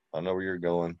 I know where you're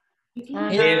going.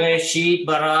 Bereshit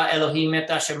bara Elohim et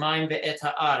hashamayim ve'et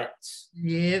haaretz.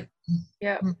 Yep.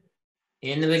 Yep.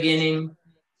 In the beginning,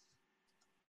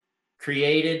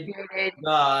 created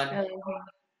God.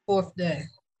 Fourth day.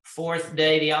 Fourth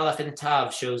day, the Aleph and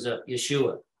Tav shows up,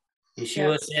 Yeshua.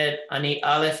 Yeshua said, Ani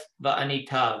Aleph va'ani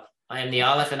Tav. I am the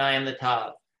Aleph and I am the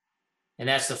Tav. And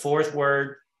that's the fourth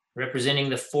word representing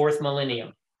the fourth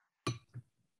millennium.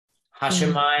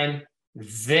 Hashemayim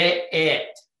ve'et.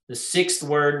 The sixth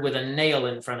word with a nail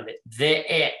in front of it.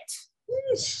 Ve'et.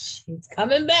 It's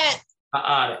coming back.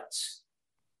 Haaretz.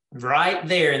 Right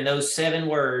there in those 7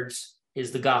 words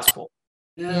is the gospel.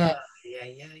 Yeah.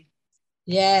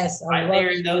 Yes. Right there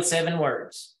in those 7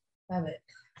 words. Love it.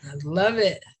 I love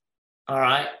it. All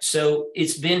right. So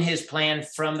it's been his plan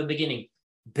from the beginning.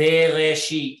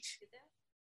 Bereshit.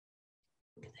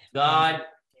 God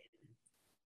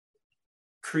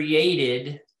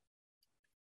created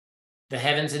the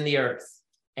heavens and the earth.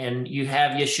 And you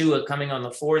have Yeshua coming on the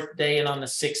 4th day and on the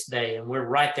 6th day. And we're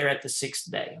right there at the 6th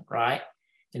day, right?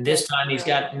 And this time he's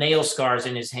got nail scars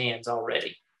in his hands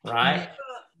already, right?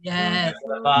 Yes.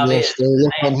 Yes, they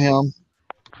look on him.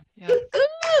 Yeah.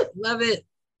 Love it.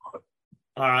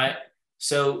 All right.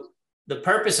 So the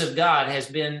purpose of God has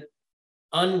been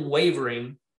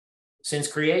unwavering since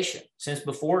creation, since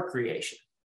before creation,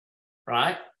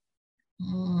 right?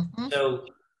 Mm-hmm. So,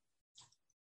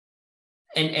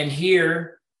 and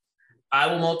here, I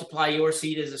will multiply your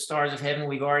seed as the stars of heaven.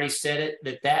 We've already said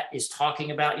it, that is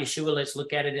talking about Yeshua. Let's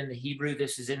look at it in the Hebrew.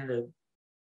 This is in the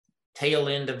tail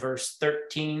end of verse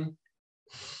 13.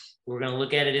 We're going to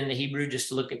look at it in the Hebrew just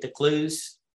to look at the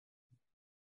clues.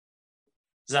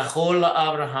 Zachor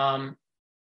Abraham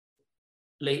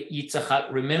le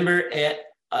Yitzchak. Remember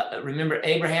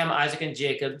Abraham, Isaac, and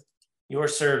Jacob, your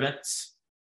servants,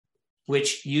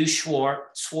 which you swore.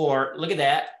 Look at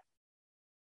that.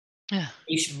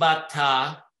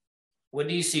 Ishbata. What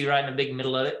do you see right in the big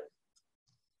middle of it?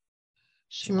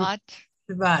 Shabbat.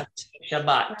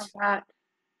 Shabbat.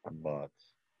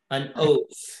 An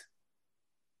oath.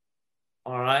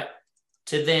 All right.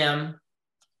 To them,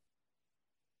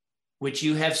 which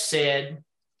you have said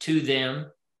to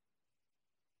them,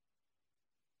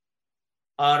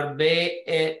 Arbe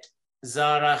et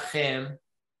zarachem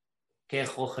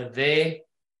kechocheve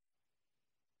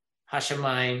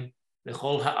hashamayim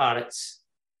l'chol haaretz.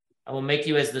 I will make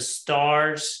you as the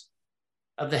stars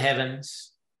of the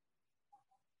heavens.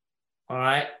 All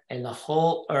right. And the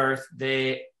whole earth,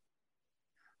 the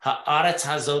haaretz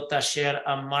hazot asher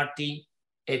amarti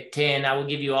eten. I will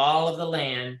give you all of the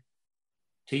land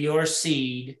to your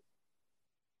seed.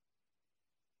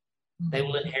 They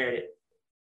will inherit it.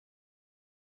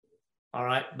 All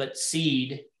right. But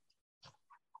seed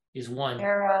is one.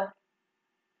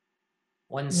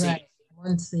 One seed. Right.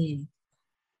 One seed.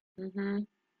 Mm-hmm.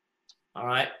 All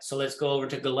right. So let's go over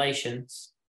to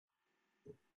Galatians.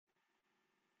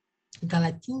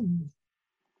 Galatin.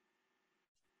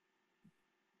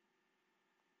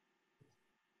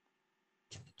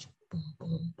 Boom,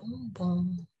 boom, boom,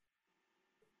 boom.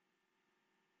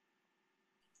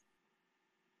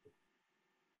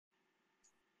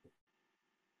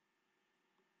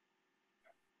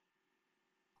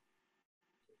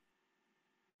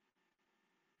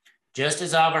 Just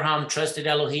as Abraham trusted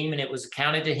Elohim and it was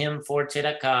accounted to him for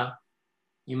tzedakah,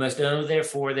 you must know,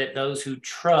 therefore, that those who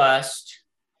trust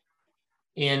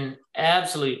in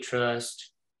absolute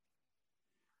trust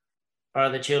are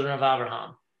the children of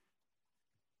Abraham.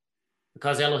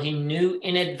 Because Elohim knew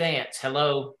in advance,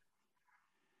 hello.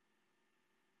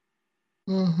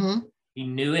 He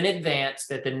knew in advance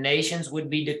that the nations would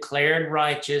be declared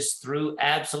righteous through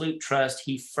absolute trust.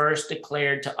 He first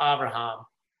declared to Abraham,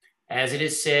 as it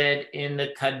is said in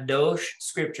the Kadosh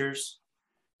scriptures,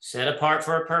 set apart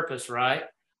for a purpose, right?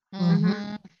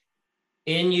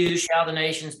 In you shall the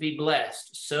nations be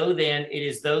blessed. So then it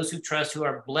is those who trust who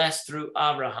are blessed through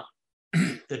Abraham,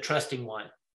 the trusting one.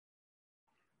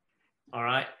 All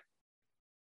right.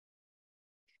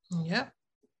 Yep.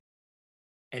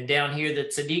 And down here, the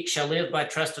tzaddik shall live by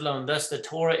trust alone. Thus the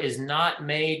Torah is not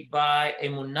made by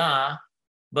emunah,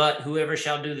 but whoever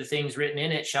shall do the things written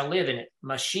in it shall live in it.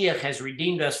 Mashiach has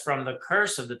redeemed us from the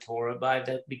curse of the Torah by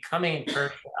the becoming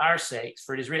cursed for our sakes,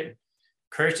 for it is written,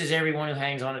 cursed is everyone who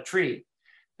hangs on a tree,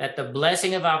 that the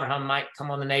blessing of Abraham might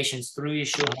come on the nations through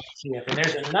Yeshua HaMashiach. And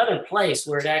there's another place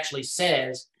where it actually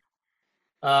says,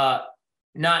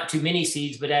 not to many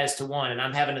seeds, but as to one. And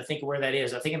I'm having to think of where that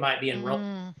is. I think it might be in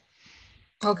Rome.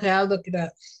 Okay, I'll look it up.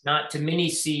 Not to many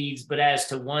seeds, but as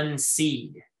to one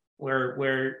seed,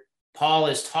 where Paul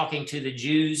is talking to the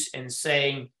Jews and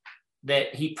saying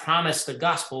that he promised the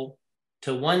gospel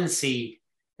to one seed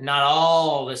and not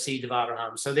all the seeds of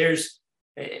Abraham. So there's,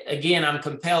 again, I'm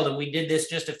compelled, and we did this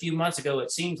just a few months ago,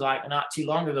 it seems like, not too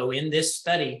long ago, in this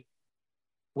study,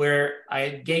 where I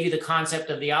gave you the concept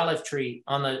of the olive tree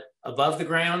on the above the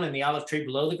ground and the olive tree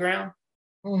below the ground.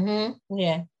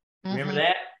 Yeah. Remember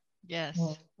that? Yes.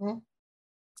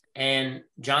 And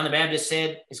John the Baptist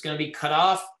said it's going to be cut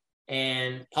off.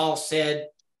 And Paul said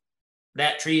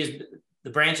that tree is,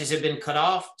 the branches have been cut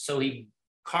off. So he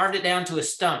carved it down to a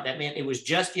stump. That meant it was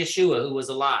just Yeshua who was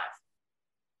alive.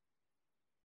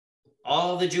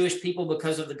 All the Jewish people,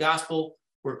 because of the gospel,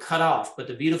 were cut off. But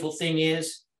the beautiful thing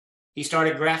is, he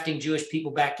started grafting Jewish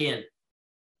people back in.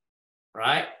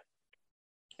 Right?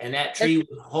 And that tree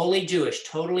was wholly Jewish,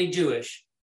 totally Jewish,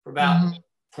 for about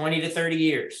 20 to 30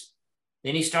 years.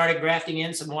 Then he started grafting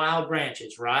in some wild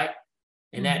branches, right?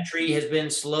 And that tree has been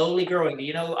slowly growing. Do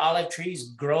you know olive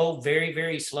trees grow very,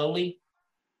 very slowly?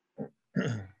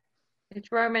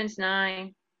 It's Romans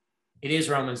 9. It is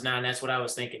Romans 9. That's what I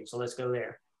was thinking. So let's go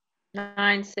there.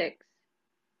 9:6.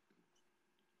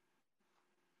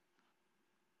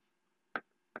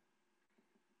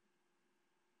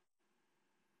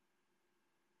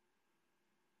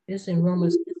 It's in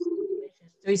Romans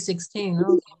 3:16.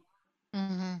 Okay.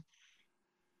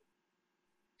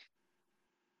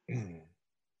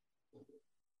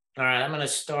 All right, I'm going to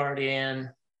start in.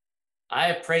 I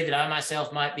have prayed that I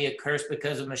myself might be accursed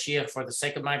because of Mashiach for the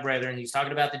sake of my brethren. He's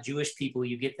talking about the Jewish people.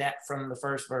 You get that from the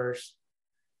first verse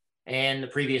and the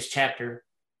previous chapter.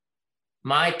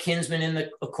 My kinsmen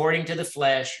according to the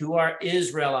flesh, who are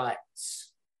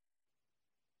Israelites.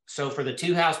 So for the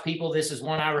two house people, this is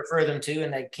one I refer them to,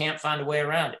 and they can't find a way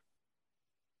around it.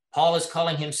 Paul is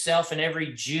calling himself and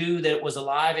every Jew that was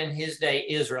alive in his day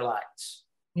Israelites.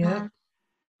 Yeah.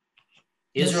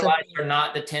 Israelites are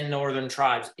not the 10 northern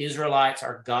tribes. Israelites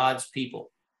are God's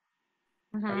people.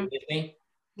 Are you with me?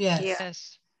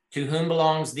 Yes. To whom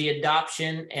belongs the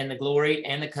adoption and the glory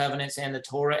and the covenants and the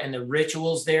Torah and the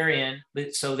rituals therein.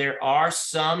 But so there are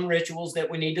some rituals that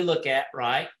we need to look at,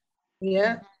 right?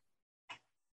 Yeah.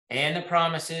 And the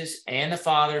promises and the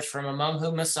fathers, from among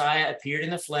whom Messiah appeared in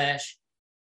the flesh,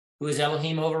 who is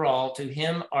Elohim over all. To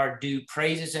him are due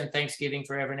praises and thanksgiving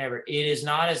forever and ever. It is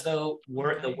not as though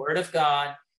the word of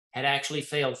God had actually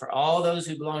failed. For all those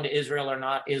who belong to Israel are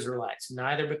not Israelites,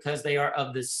 neither because they are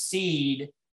of the seed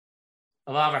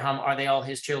of Abraham are they all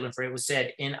his children. For it was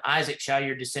said, in Isaac shall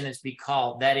your descendants be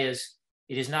called. That is,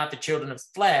 it is not the children of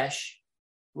flesh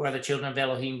who are the children of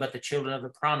Elohim, but the children of the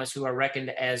promise who are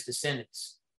reckoned as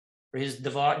descendants. For his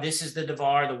devar, this is the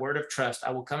devar, the word of trust.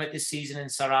 I will come at this season, and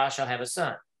Sarah shall have a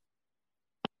son.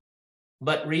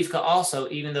 But Rivka also,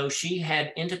 even though she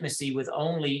had intimacy with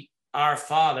only our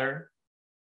father,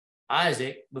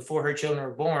 Isaac, before her children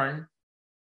were born,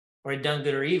 or had done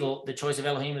good or evil, the choice of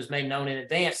Elohim was made known in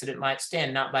advance that it might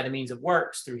stand, not by the means of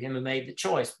works through him who made the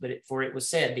choice, but for it was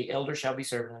said, the elder shall be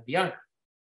servant of the younger.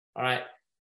 All right.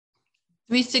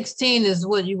 3:16 is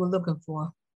what you were looking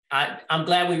for. I'm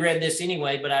glad we read this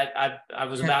anyway, but I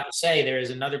was about to say there is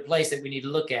another place that we need to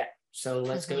look at. So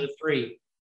let's go to 3.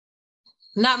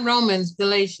 Not Romans,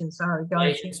 Galatians. Sorry,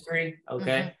 Galatians 3.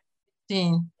 Okay.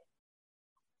 10.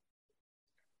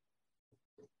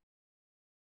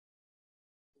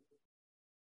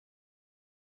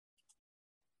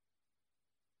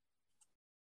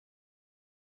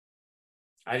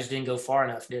 I just didn't go far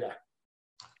enough, did I?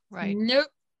 Right. Nope.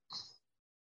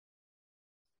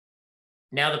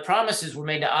 Now the promises were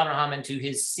made to Abraham and to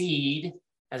his seed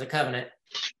as a covenant.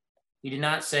 He did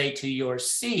not say to your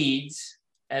seeds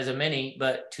as a many,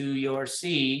 but to your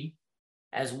seed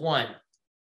as one.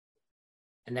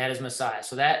 And that is Messiah.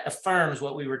 So that affirms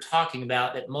what we were talking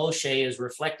about, that Moshe is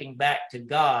reflecting back to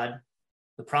God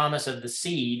the promise of the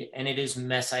seed, and it is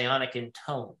messianic in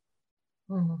tone.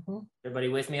 Mm-hmm. Everybody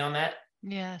with me on that?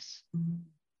 Yes.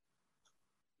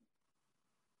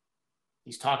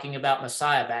 He's talking about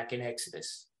Messiah back in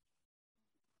Exodus.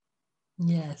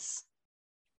 Yes.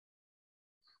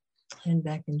 And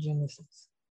back in Genesis.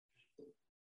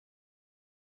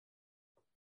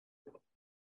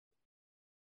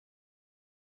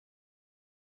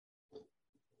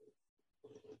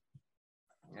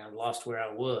 I lost where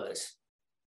I was.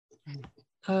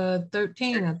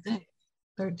 13, I think.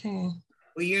 13.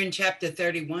 Well, you're in chapter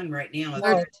 31 right now.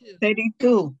 32.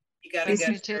 32. You gotta go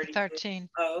to 32 to 13.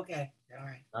 Oh, okay. All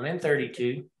right. I'm in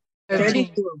 32.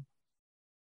 32.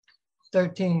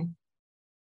 13.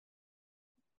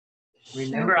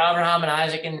 Remember Abraham and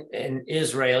Isaac and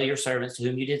Israel, your servants, to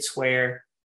whom you did swear,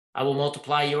 I will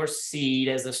multiply your seed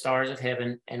as the stars of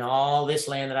heaven, and all this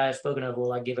land that I have spoken of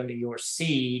will I give unto your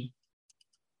seed.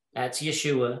 That's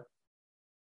Yeshua.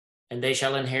 And they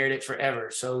shall inherit it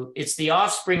forever. So it's the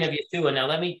offspring of Yeshua. Now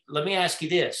let me ask you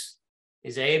this.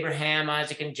 Is Abraham,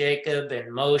 Isaac, and Jacob,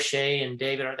 and Moshe, and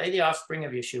David, are they the offspring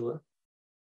of Yeshua?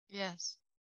 Yes.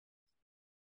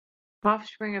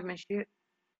 Offspring of Mashiach.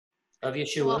 Of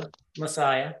Yeshua, Well,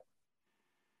 Messiah.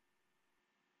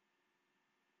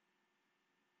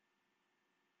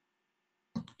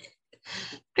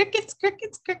 Crickets,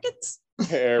 crickets, crickets.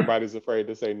 Everybody's afraid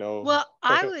to say no. well,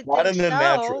 I would Not think in the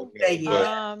natural. so.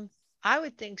 Yeah. I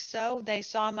would think so. They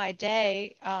saw my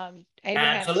day. Abraham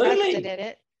Absolutely. trusted in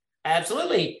it.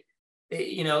 Absolutely.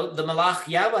 You know, the Malach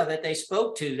Yahweh that they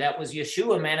spoke to, that was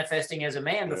Yeshua manifesting as a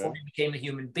man before he became a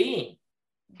human being.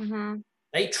 Mm-hmm.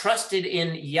 They trusted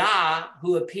in Yah,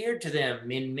 who appeared to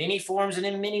them in many forms and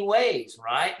in many ways,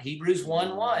 right? Hebrews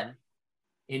 1:1.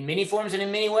 In many forms and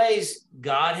in many ways,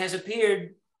 God has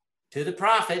appeared to the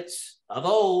prophets of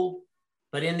old,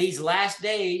 but in these last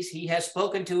days, he has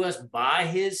spoken to us by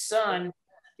his Son.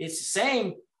 It's the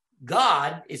same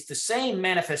God, it's the same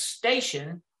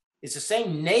manifestation, it's the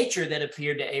same nature that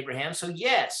appeared to Abraham. So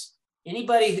yes,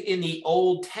 anybody in the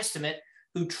Old Testament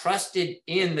who trusted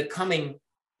in the coming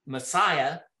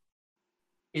Messiah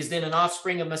is then an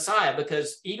offspring of Messiah,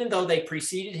 because even though they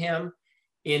preceded him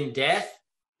in death,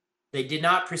 they did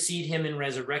not precede him in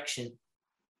resurrection.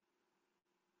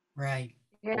 Right.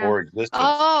 Yeah. Or existence.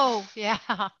 Oh, yeah.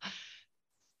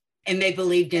 And they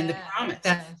believed in the promise.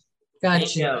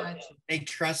 Gotcha. They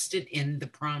trusted in the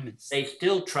promise. They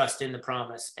still trust in the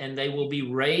promise, and they will be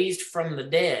raised from the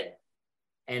dead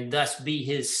and thus be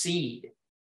his seed.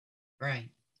 Right.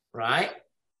 Right?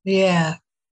 Yeah.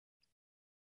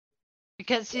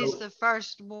 Because he's the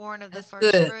firstborn of the That's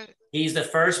first good. fruit. He's the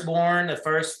firstborn, the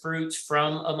first fruits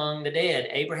from among the dead.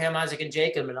 Abraham, Isaac, and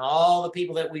Jacob, and all the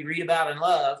people that we read about and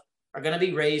love are going to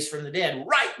be raised from the dead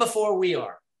right before we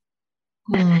are.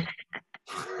 Mm.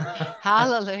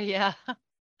 Hallelujah.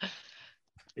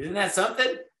 Isn't that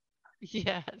something?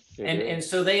 Yes. And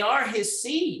so they are his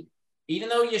seed, even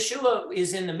though Yeshua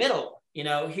is in the middle. You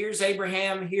know, here's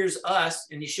Abraham, here's us,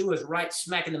 and Yeshua is right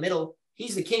smack in the middle.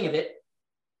 He's the king of it.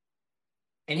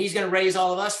 And he's going to raise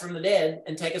all of us from the dead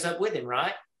and take us up with him,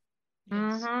 right?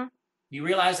 Mm-hmm. You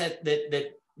realize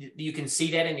that you can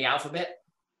see that in the alphabet,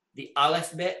 the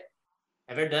Aleph bet?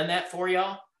 Have I ever done that for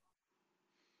y'all?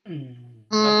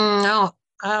 No,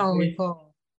 I don't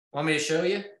recall. Want me to show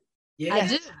you? Yeah. I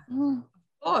did. Of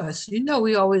course. You know,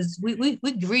 we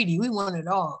greedy. We want it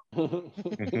all.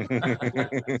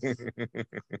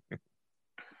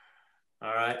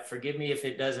 All right. Forgive me if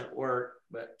it doesn't work,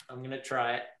 but I'm going to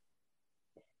try it.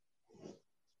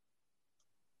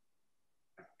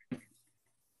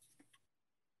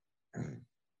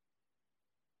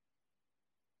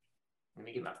 Let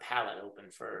me get my palette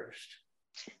open first.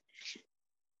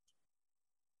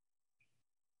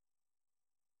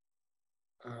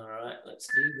 All right, let's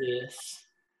do this.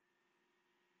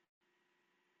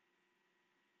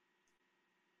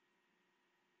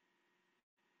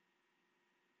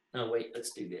 Oh, wait,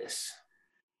 let's do this.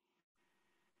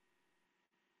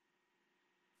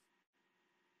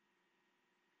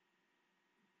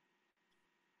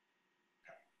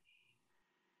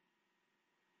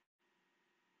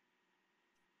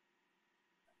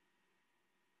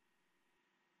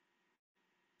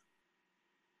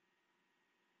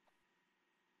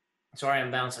 Sorry,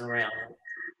 I'm bouncing around.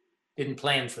 Didn't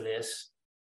plan for this.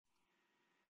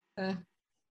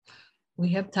 We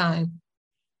have time.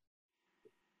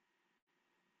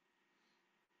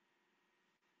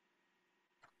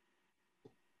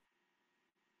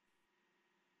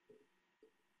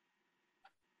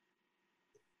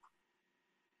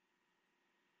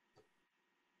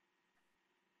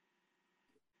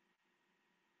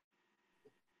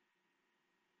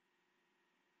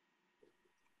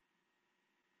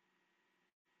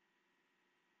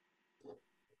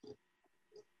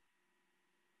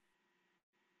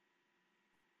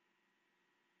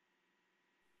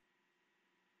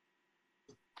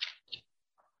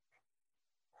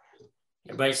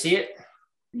 Everybody see it?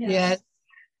 Yes.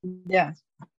 Yeah.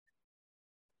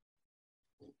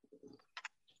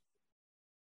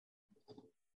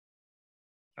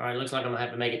 All right, looks like I'm gonna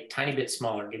have to make it a tiny bit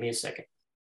smaller. Give me a second.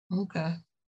 Okay.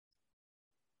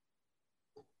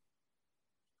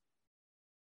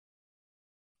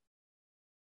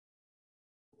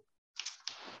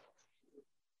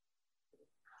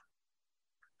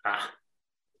 Ah.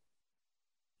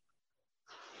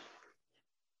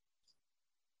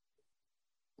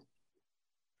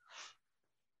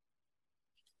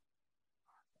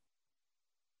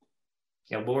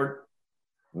 You bored?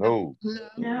 No.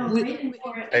 No, waiting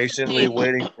for it. Patiently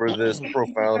waiting for this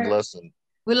profound lesson.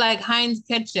 We're like Heinz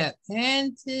ketchup.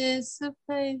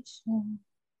 Anticipation.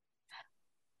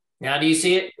 Now, do you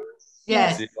see it?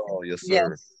 Yes. Oh, yes, sir.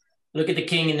 Yes. Look at the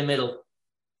king in the middle.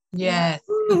 Yes.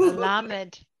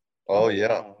 Lamed. Oh,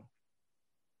 yeah.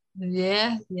 Yeah.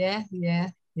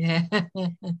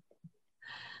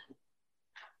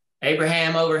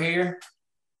 Abraham over here.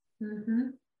 Mm-hmm.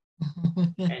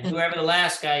 And whoever the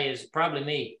last guy is, probably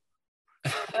me.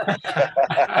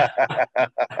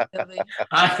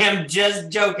 I am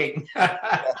just joking.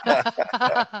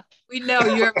 We know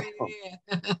you're here.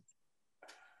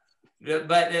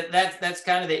 But that's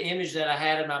kind of the image that I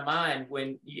had in my mind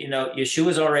when, you know,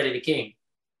 Yeshua's already the king.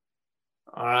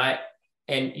 All right.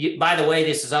 And by the way,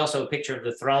 this is also a picture of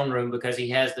the throne room because he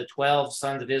has the 12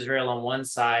 sons of Israel on one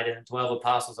side and the 12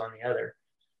 apostles on the other.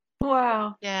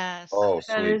 Wow. Yes. Oh,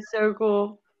 That sweet. is so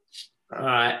cool. All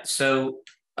right. So,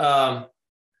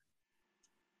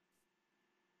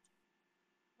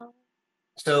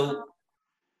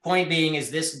 point being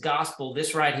is this gospel,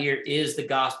 this right here is the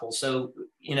gospel. So,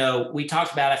 you know, we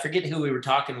talked about, I forget who we were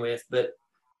talking with, but,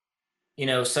 you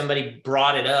know, somebody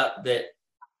brought it up that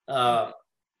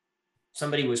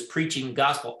somebody was preaching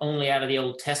gospel only out of the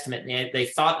Old Testament. And they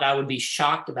thought that I would be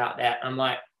shocked about that. I'm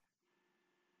like,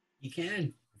 You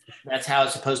can. that's how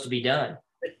it's supposed to be done.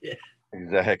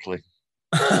 Exactly.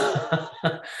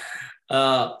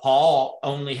 Paul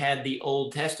only had the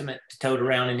Old Testament to tote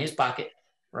around in his pocket,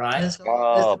 right?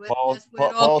 Paul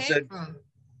said,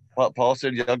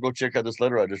 yeah, I'll go check out this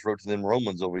letter I just wrote to them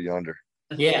Romans over yonder.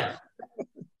 Yeah.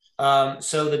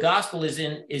 So the gospel is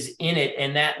in it,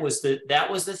 and that was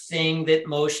the thing that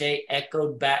Moshe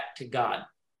echoed back to God.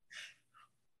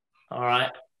 All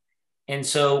right. And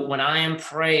so when I am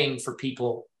praying for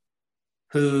people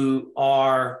who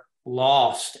are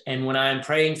lost, and when I am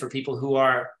praying for people who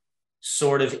are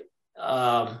sort of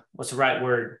what's the right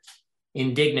word?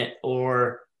 Indignant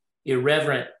or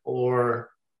irreverent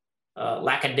or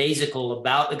lackadaisical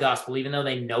about the gospel, even though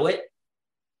they know it,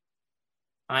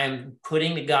 I am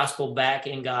putting the gospel back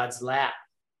in God's lap,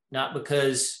 not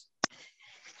because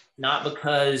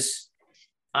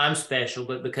I'm special,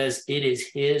 but because it is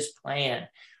his plan.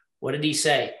 What did he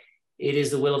say? It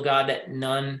is the will of God that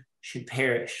none should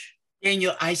perish.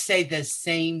 Daniel, I say the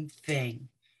same thing.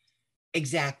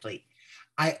 Exactly.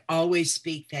 I always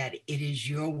speak that it is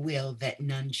your will that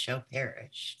none shall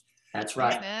perish. That's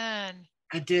right. Amen.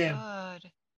 I do.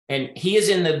 Good. And he is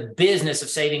in the business of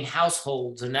saving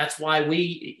households. And that's why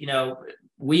we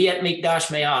at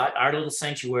Mikdash Me'at, our little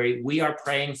sanctuary, we are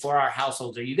praying for our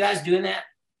households. Are you guys doing that?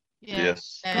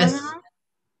 Yes.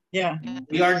 Yeah.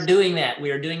 We are doing that.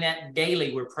 We are doing that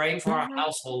daily. We're praying for our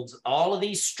households. All of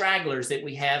these stragglers that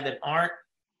we have that aren't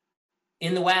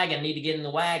in the wagon need to get in the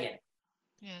wagon.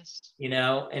 Yes. You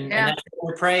know, and that's what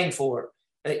we're praying for.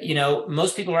 You know,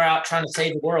 most people are out trying to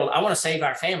save the world. I want to save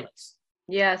our families.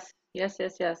 Yes.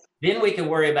 Then we can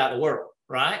worry about the world,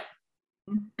 right?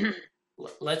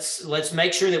 Let's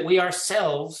make sure that we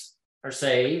ourselves are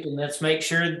saved, and let's make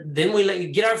sure then we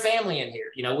get our family in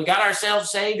here. You know, we got ourselves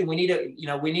saved, and we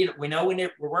know we're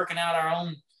working out our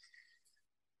own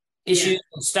issues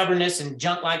and stubbornness and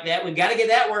junk like that. We've got to get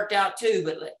that worked out too.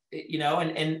 But you know,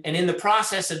 and in the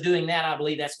process of doing that, I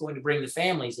believe that's going to bring the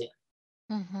families in.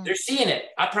 Mm-hmm. They're seeing it.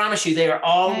 I promise you, they are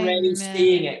already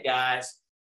seeing it, guys.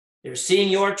 They're seeing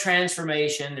your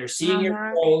transformation. They're seeing your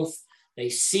growth. They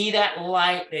see that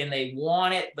light and they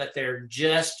want it, but they're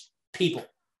just people.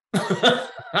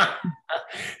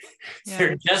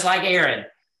 They're just like Aaron,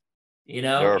 you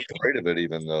know. They're afraid of it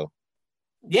even though.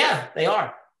 Yeah, they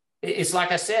are. It's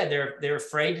like I said, they're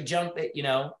afraid to jump. You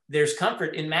know, there's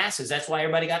comfort in masses. That's why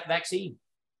everybody got the vaccine.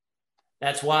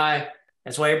 That's why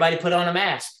everybody put on a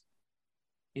mask.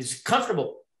 It's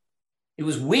comfortable. It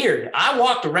was weird. I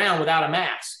walked around without a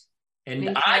mask.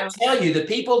 And I tell you, the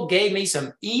people gave me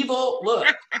some evil look,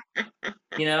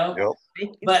 you know. Yep.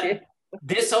 But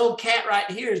this old cat right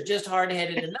here is just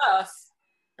hard-headed enough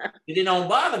that it don't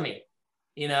bother me,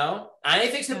 you know. I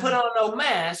ain't fixing to put on no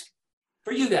mask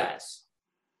for you guys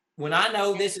when I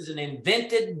know this is an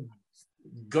invented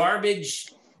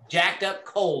garbage, jacked up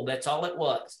cold. That's all it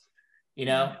was, you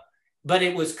know. But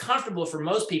it was comfortable for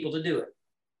most people to do it.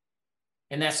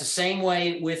 And that's the same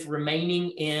way with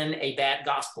remaining in a bad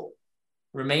gospel,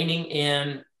 remaining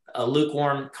in a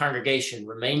lukewarm congregation,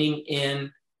 remaining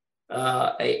in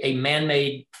a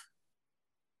man-made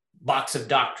box of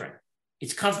doctrine.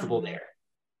 It's comfortable there.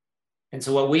 And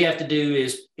so what we have to do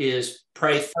is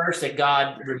pray first that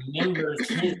God remembers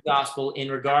his gospel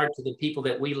in regard to the people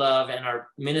that we love and are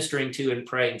ministering to and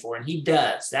praying for. And he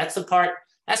does. That's the part.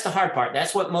 That's the hard part.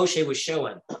 That's what Moshe was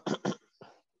showing.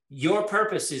 Your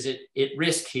purpose is at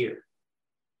risk here,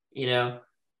 you know.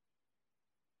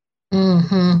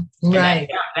 Right.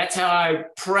 That's how I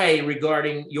pray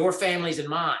regarding your families and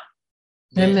mine.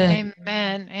 Amen.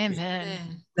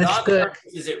 Amen. That's God's good.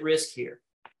 purpose is at risk here.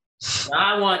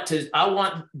 I want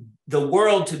the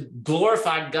world to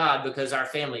glorify God because our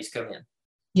families come in.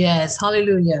 Yes.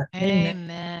 Hallelujah.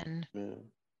 Amen.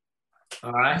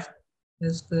 All right.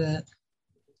 That's good.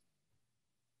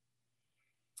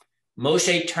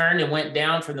 Moshe turned and went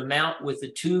down from the mount with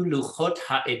the 2 luchot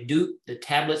ha'edut, the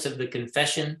tablets of the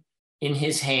confession, in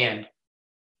his hand.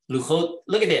 Luchot,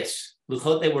 look at this.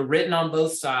 Luchot, they were written on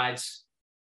both sides.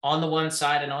 On the one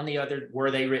side and on the other were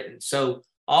they written. So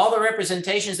all the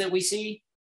representations that we see.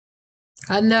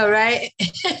 I know, right?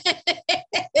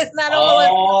 It's not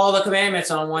all the commandments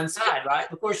on one side, right?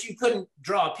 Of course, you couldn't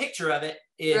draw a picture of it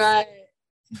if, right.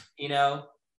 You know,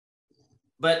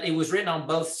 but it was written on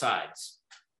both sides.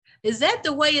 Is that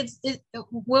the way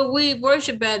what we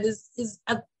worship at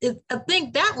I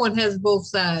think that one has both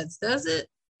sides, does it?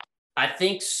 I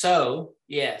think so,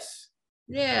 yes.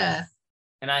 Yeah.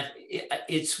 And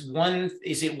it's one,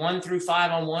 is it 1 through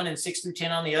 5 on one and 6 through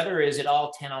 10 on the other, or is it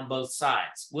all 10 on both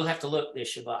sides? We'll have to look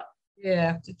this Shabbat. Yeah, I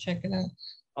have to check it out.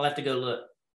 I'll have to go look.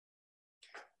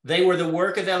 They were the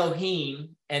work of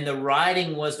Elohim, and the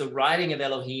writing was the writing of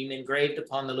Elohim engraved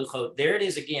upon the luchot. There it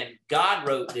is again. God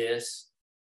wrote this.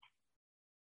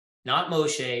 Not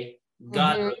Moshe.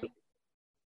 God wrote it.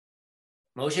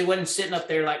 Moshe wasn't sitting up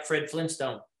there like Fred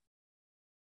Flintstone.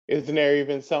 Isn't there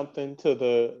even something to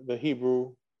the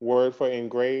Hebrew word for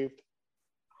engraved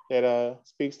that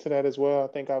speaks to that as well? I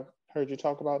think I've heard you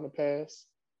talk about in the past.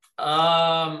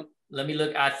 Let me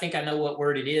look. I think I know what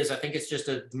word it is. I think it's just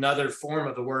another form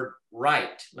of the word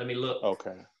write. Let me look.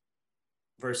 Okay.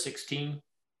 Verse 16.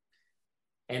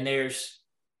 And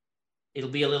it'll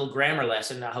be a little grammar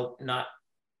lesson. I hope not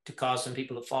to cause some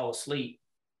people to fall asleep.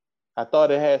 I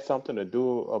thought it had something to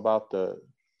do about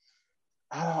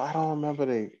I don't remember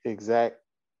the exact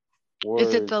word.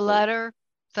 Is it the letter?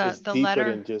 It's The deeper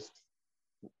letter than just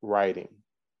writing.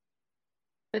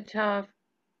 The tough.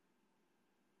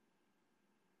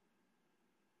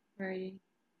 Right.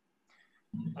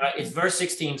 All right, it's verse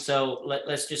 16. So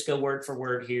let's just go word for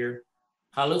word here.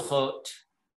 Haluchot,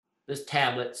 the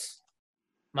tablets,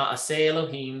 Ma'aseh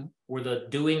Elohim, were the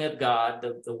doing of God,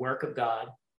 the work of God.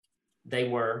 They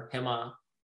were Hema.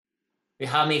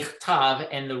 V'hamichtav,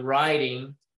 and the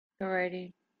writing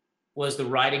was the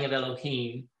writing of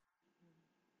Elohim.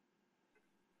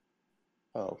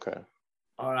 Oh, okay.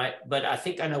 All right, but I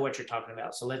think I know what you're talking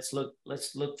about. So let's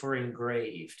look for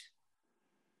engraved.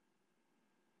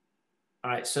 All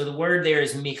right, so the word there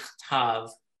is michtav.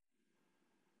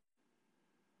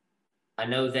 I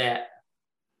know that.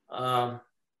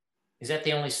 Is that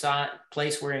the only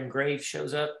place where engraved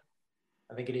shows up?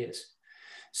 I think it is.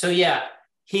 So yeah,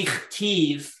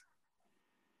 hichtiv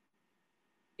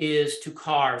is to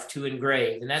carve, to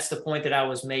engrave. And that's the point that I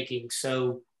was making.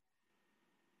 So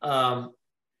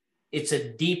it's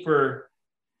a deeper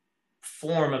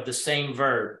form of the same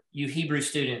verb. You Hebrew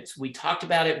students, we talked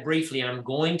about it briefly, and I'm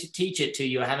going to teach it to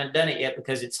you. I haven't done it yet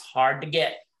because it's hard to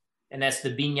get. And that's the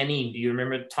binyanim. Do you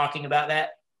remember talking about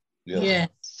that? Yes.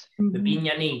 The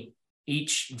binyanim.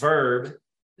 Each verb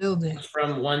Building.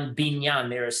 from one binyan.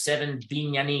 There are 7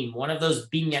 binyanim. One of those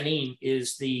binyanim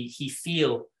is the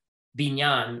hifil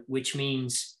binyan, which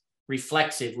means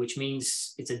reflexive, which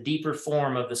means it's a deeper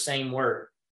form of the same word.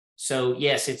 So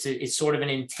yes, it's sort of an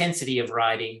intensity of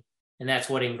writing, and that's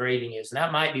what engraving is. And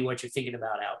that might be what you're thinking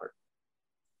about, Albert.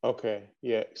 Okay,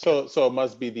 yeah. So it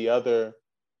must be the other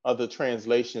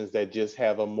translations that just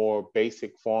have a more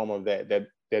basic form of that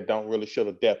don't really show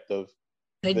the depth of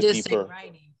They the just deeper. say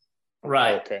writing.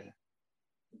 Right. Okay.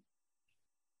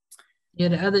 Yeah,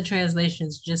 the other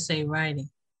translations just say writing.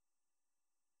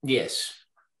 Yes.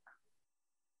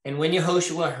 And when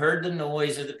Yehoshua heard the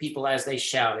noise of the people as they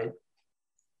shouted,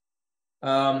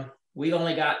 we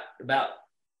only got about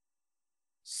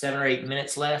 7 or 8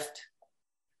 minutes left.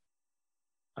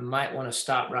 I might want to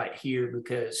stop right here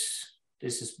because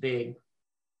this is big.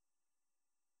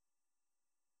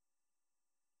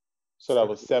 So that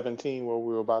was 17 where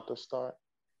we were about to start?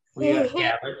 We got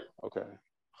gathered. Okay.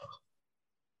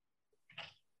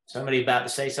 Somebody about to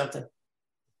say something?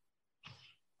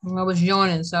 I was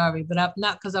yawning, sorry, but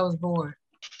not because I was bored.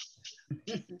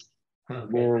 Okay.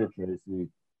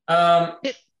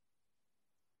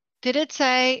 Does it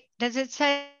say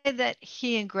that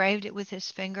he engraved it with his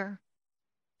finger?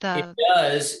 It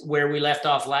does, where we left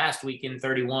off last week in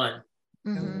 31.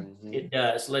 Mm-hmm. It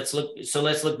does. Let's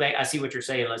look back. I see what you're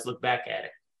saying. Let's look back at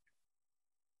it.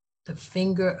 The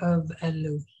finger of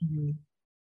Elohim.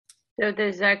 So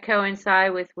does that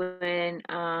coincide with when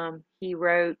he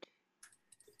wrote,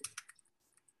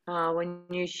 when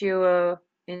Yeshua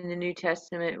in the New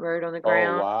Testament wrote on the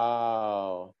ground? Oh,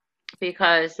 wow.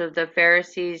 Because of the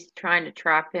Pharisees trying to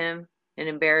trap him and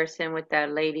embarrass him with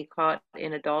that lady caught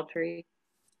in adultery?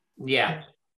 Yeah.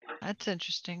 That's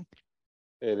interesting.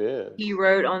 It is. He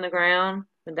wrote on the ground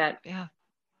with that. Yeah.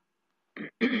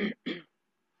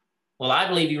 Well, I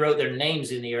believe he wrote their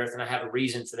names in the earth, and I have a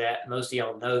reason for that. Most of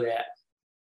y'all know that.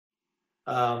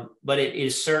 But it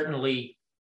is certainly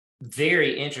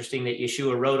very interesting that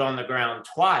Yeshua wrote on the ground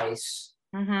twice,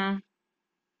 Mm-hmm.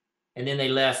 and then they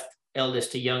left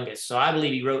eldest to youngest. So I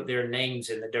believe he wrote their names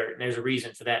in the dirt, and there's a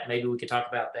reason for that. Maybe we could talk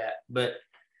about that. But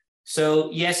so,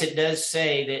 yes, it does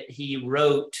say that he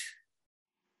wrote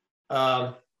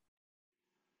Shnei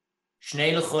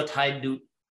Luchot Haidut,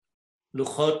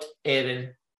 Luchot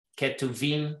Even,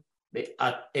 Ketuvim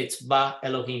Etzba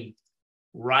Elohim,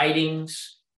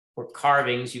 writings or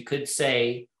carvings, you could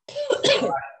say.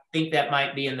 I think that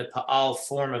might be in the Pa'al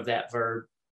form of that verb.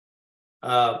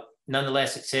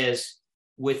 Nonetheless, it says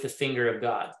with the finger of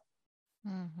God.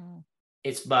 Mm-hmm.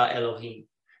 Etzba Elohim.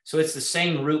 So it's the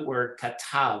same root word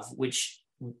katav, which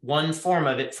one form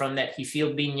of it from that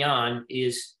hifil binyan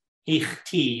is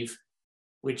hichtiv,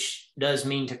 which does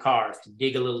mean to carve, to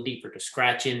dig a little deeper, to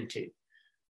scratch into.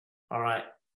 All right.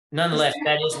 Nonetheless,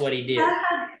 that is what he did.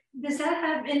 Does that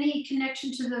have any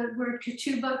connection to the word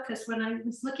ketubah? Because when I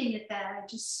was looking at that, I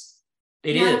just...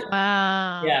 It is.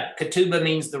 Wow. Yeah, ketubah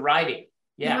means the writing.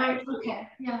 Yeah. Right, okay,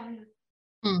 yeah.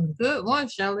 Good one,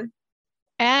 Shelley.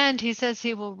 And he says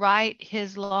he will write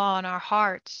his law on our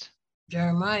hearts.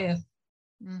 Jeremiah.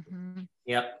 Mm-hmm.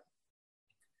 Yep.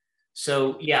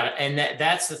 So, yeah, and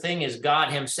that's the thing is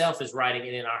God himself is writing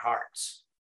it in our hearts.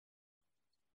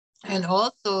 And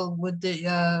also with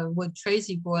the what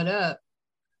Tracy brought up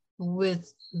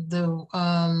with the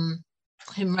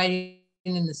him writing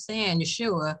in the sand,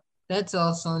 Yeshua, that's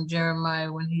also in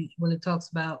Jeremiah when it talks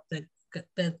about that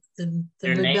the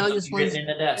rebellious ones in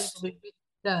the dust.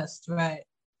 Dust, right?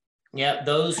 Yeah,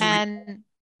 those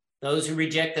who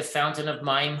reject the fountain of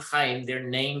Mayim Chaim, their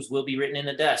names will be written in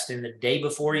the dust. And the day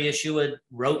before Yeshua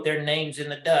wrote their names in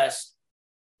the dust,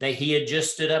 he had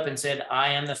just stood up and said,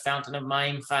 I am the fountain of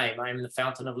Mayim Chaim. I am the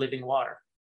fountain of living water.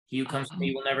 He who comes to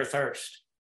me will never thirst.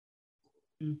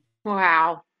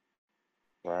 Wow.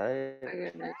 Right. My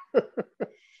goodness.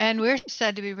 And we're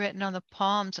said to be written on the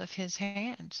palms of his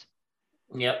hands.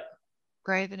 Yep.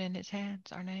 Graven in his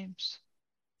hands, our names.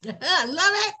 I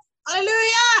love it.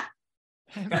 Hallelujah.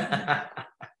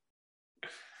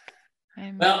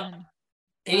 Amen. Well,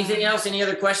 anything else? Any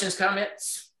other questions,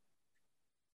 comments?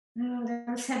 No, that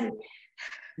was heavy.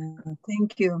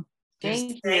 Thank you.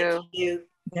 Thank you. Yeah.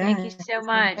 Thank you so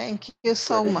much. Thank you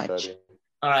so much.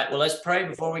 All right, well, let's pray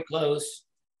before we close.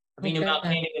 Okay.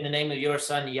 In the name of your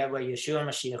son, Yahweh Yeshua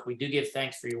Mashiach, we do give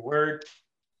thanks for your word.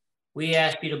 We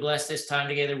ask you to bless this time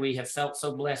together. We have felt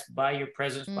so blessed by your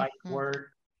presence, by your word.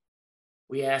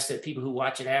 We ask that people who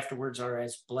watch it afterwards are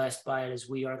as blessed by it as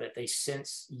we are, that they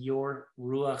sense your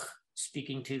Ruach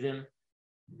speaking to them.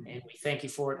 And we thank you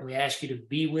for it. And we ask you to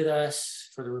be with us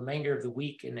for the remainder of the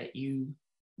week and that you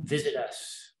visit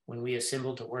us when we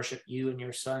assemble to worship you in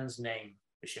your son's name.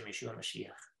 B'Shem Yeshua Mashiach.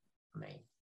 Amen.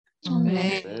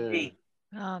 Amen.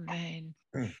 Amen.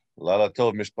 Lala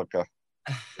tov mishpachah.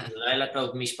 לילה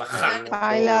טוב, משפחה.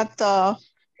 לילה טוב.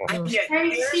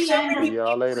 See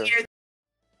y'all later.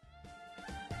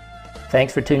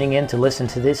 Thanks for tuning in to listen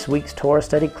to this week's Torah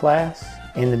study class.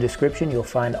 In the description, you'll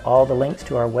find all the links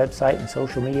to our website and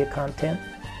social media content.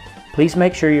 Please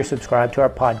make sure you're subscribed to our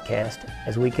podcast,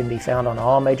 as we can be found on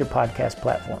all major podcast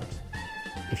platforms.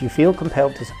 If you feel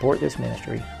compelled to support this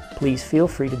ministry, please feel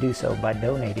free to do so by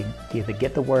donating via the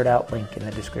Get the Word Out link in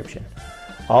the description.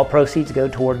 All proceeds go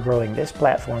toward growing this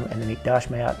platform and the Mikdash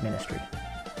Me'at ministry.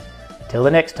 Till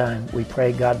the next time, we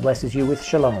pray God blesses you with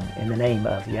shalom in the name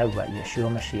of Yahuwah Yeshua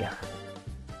Mashiach.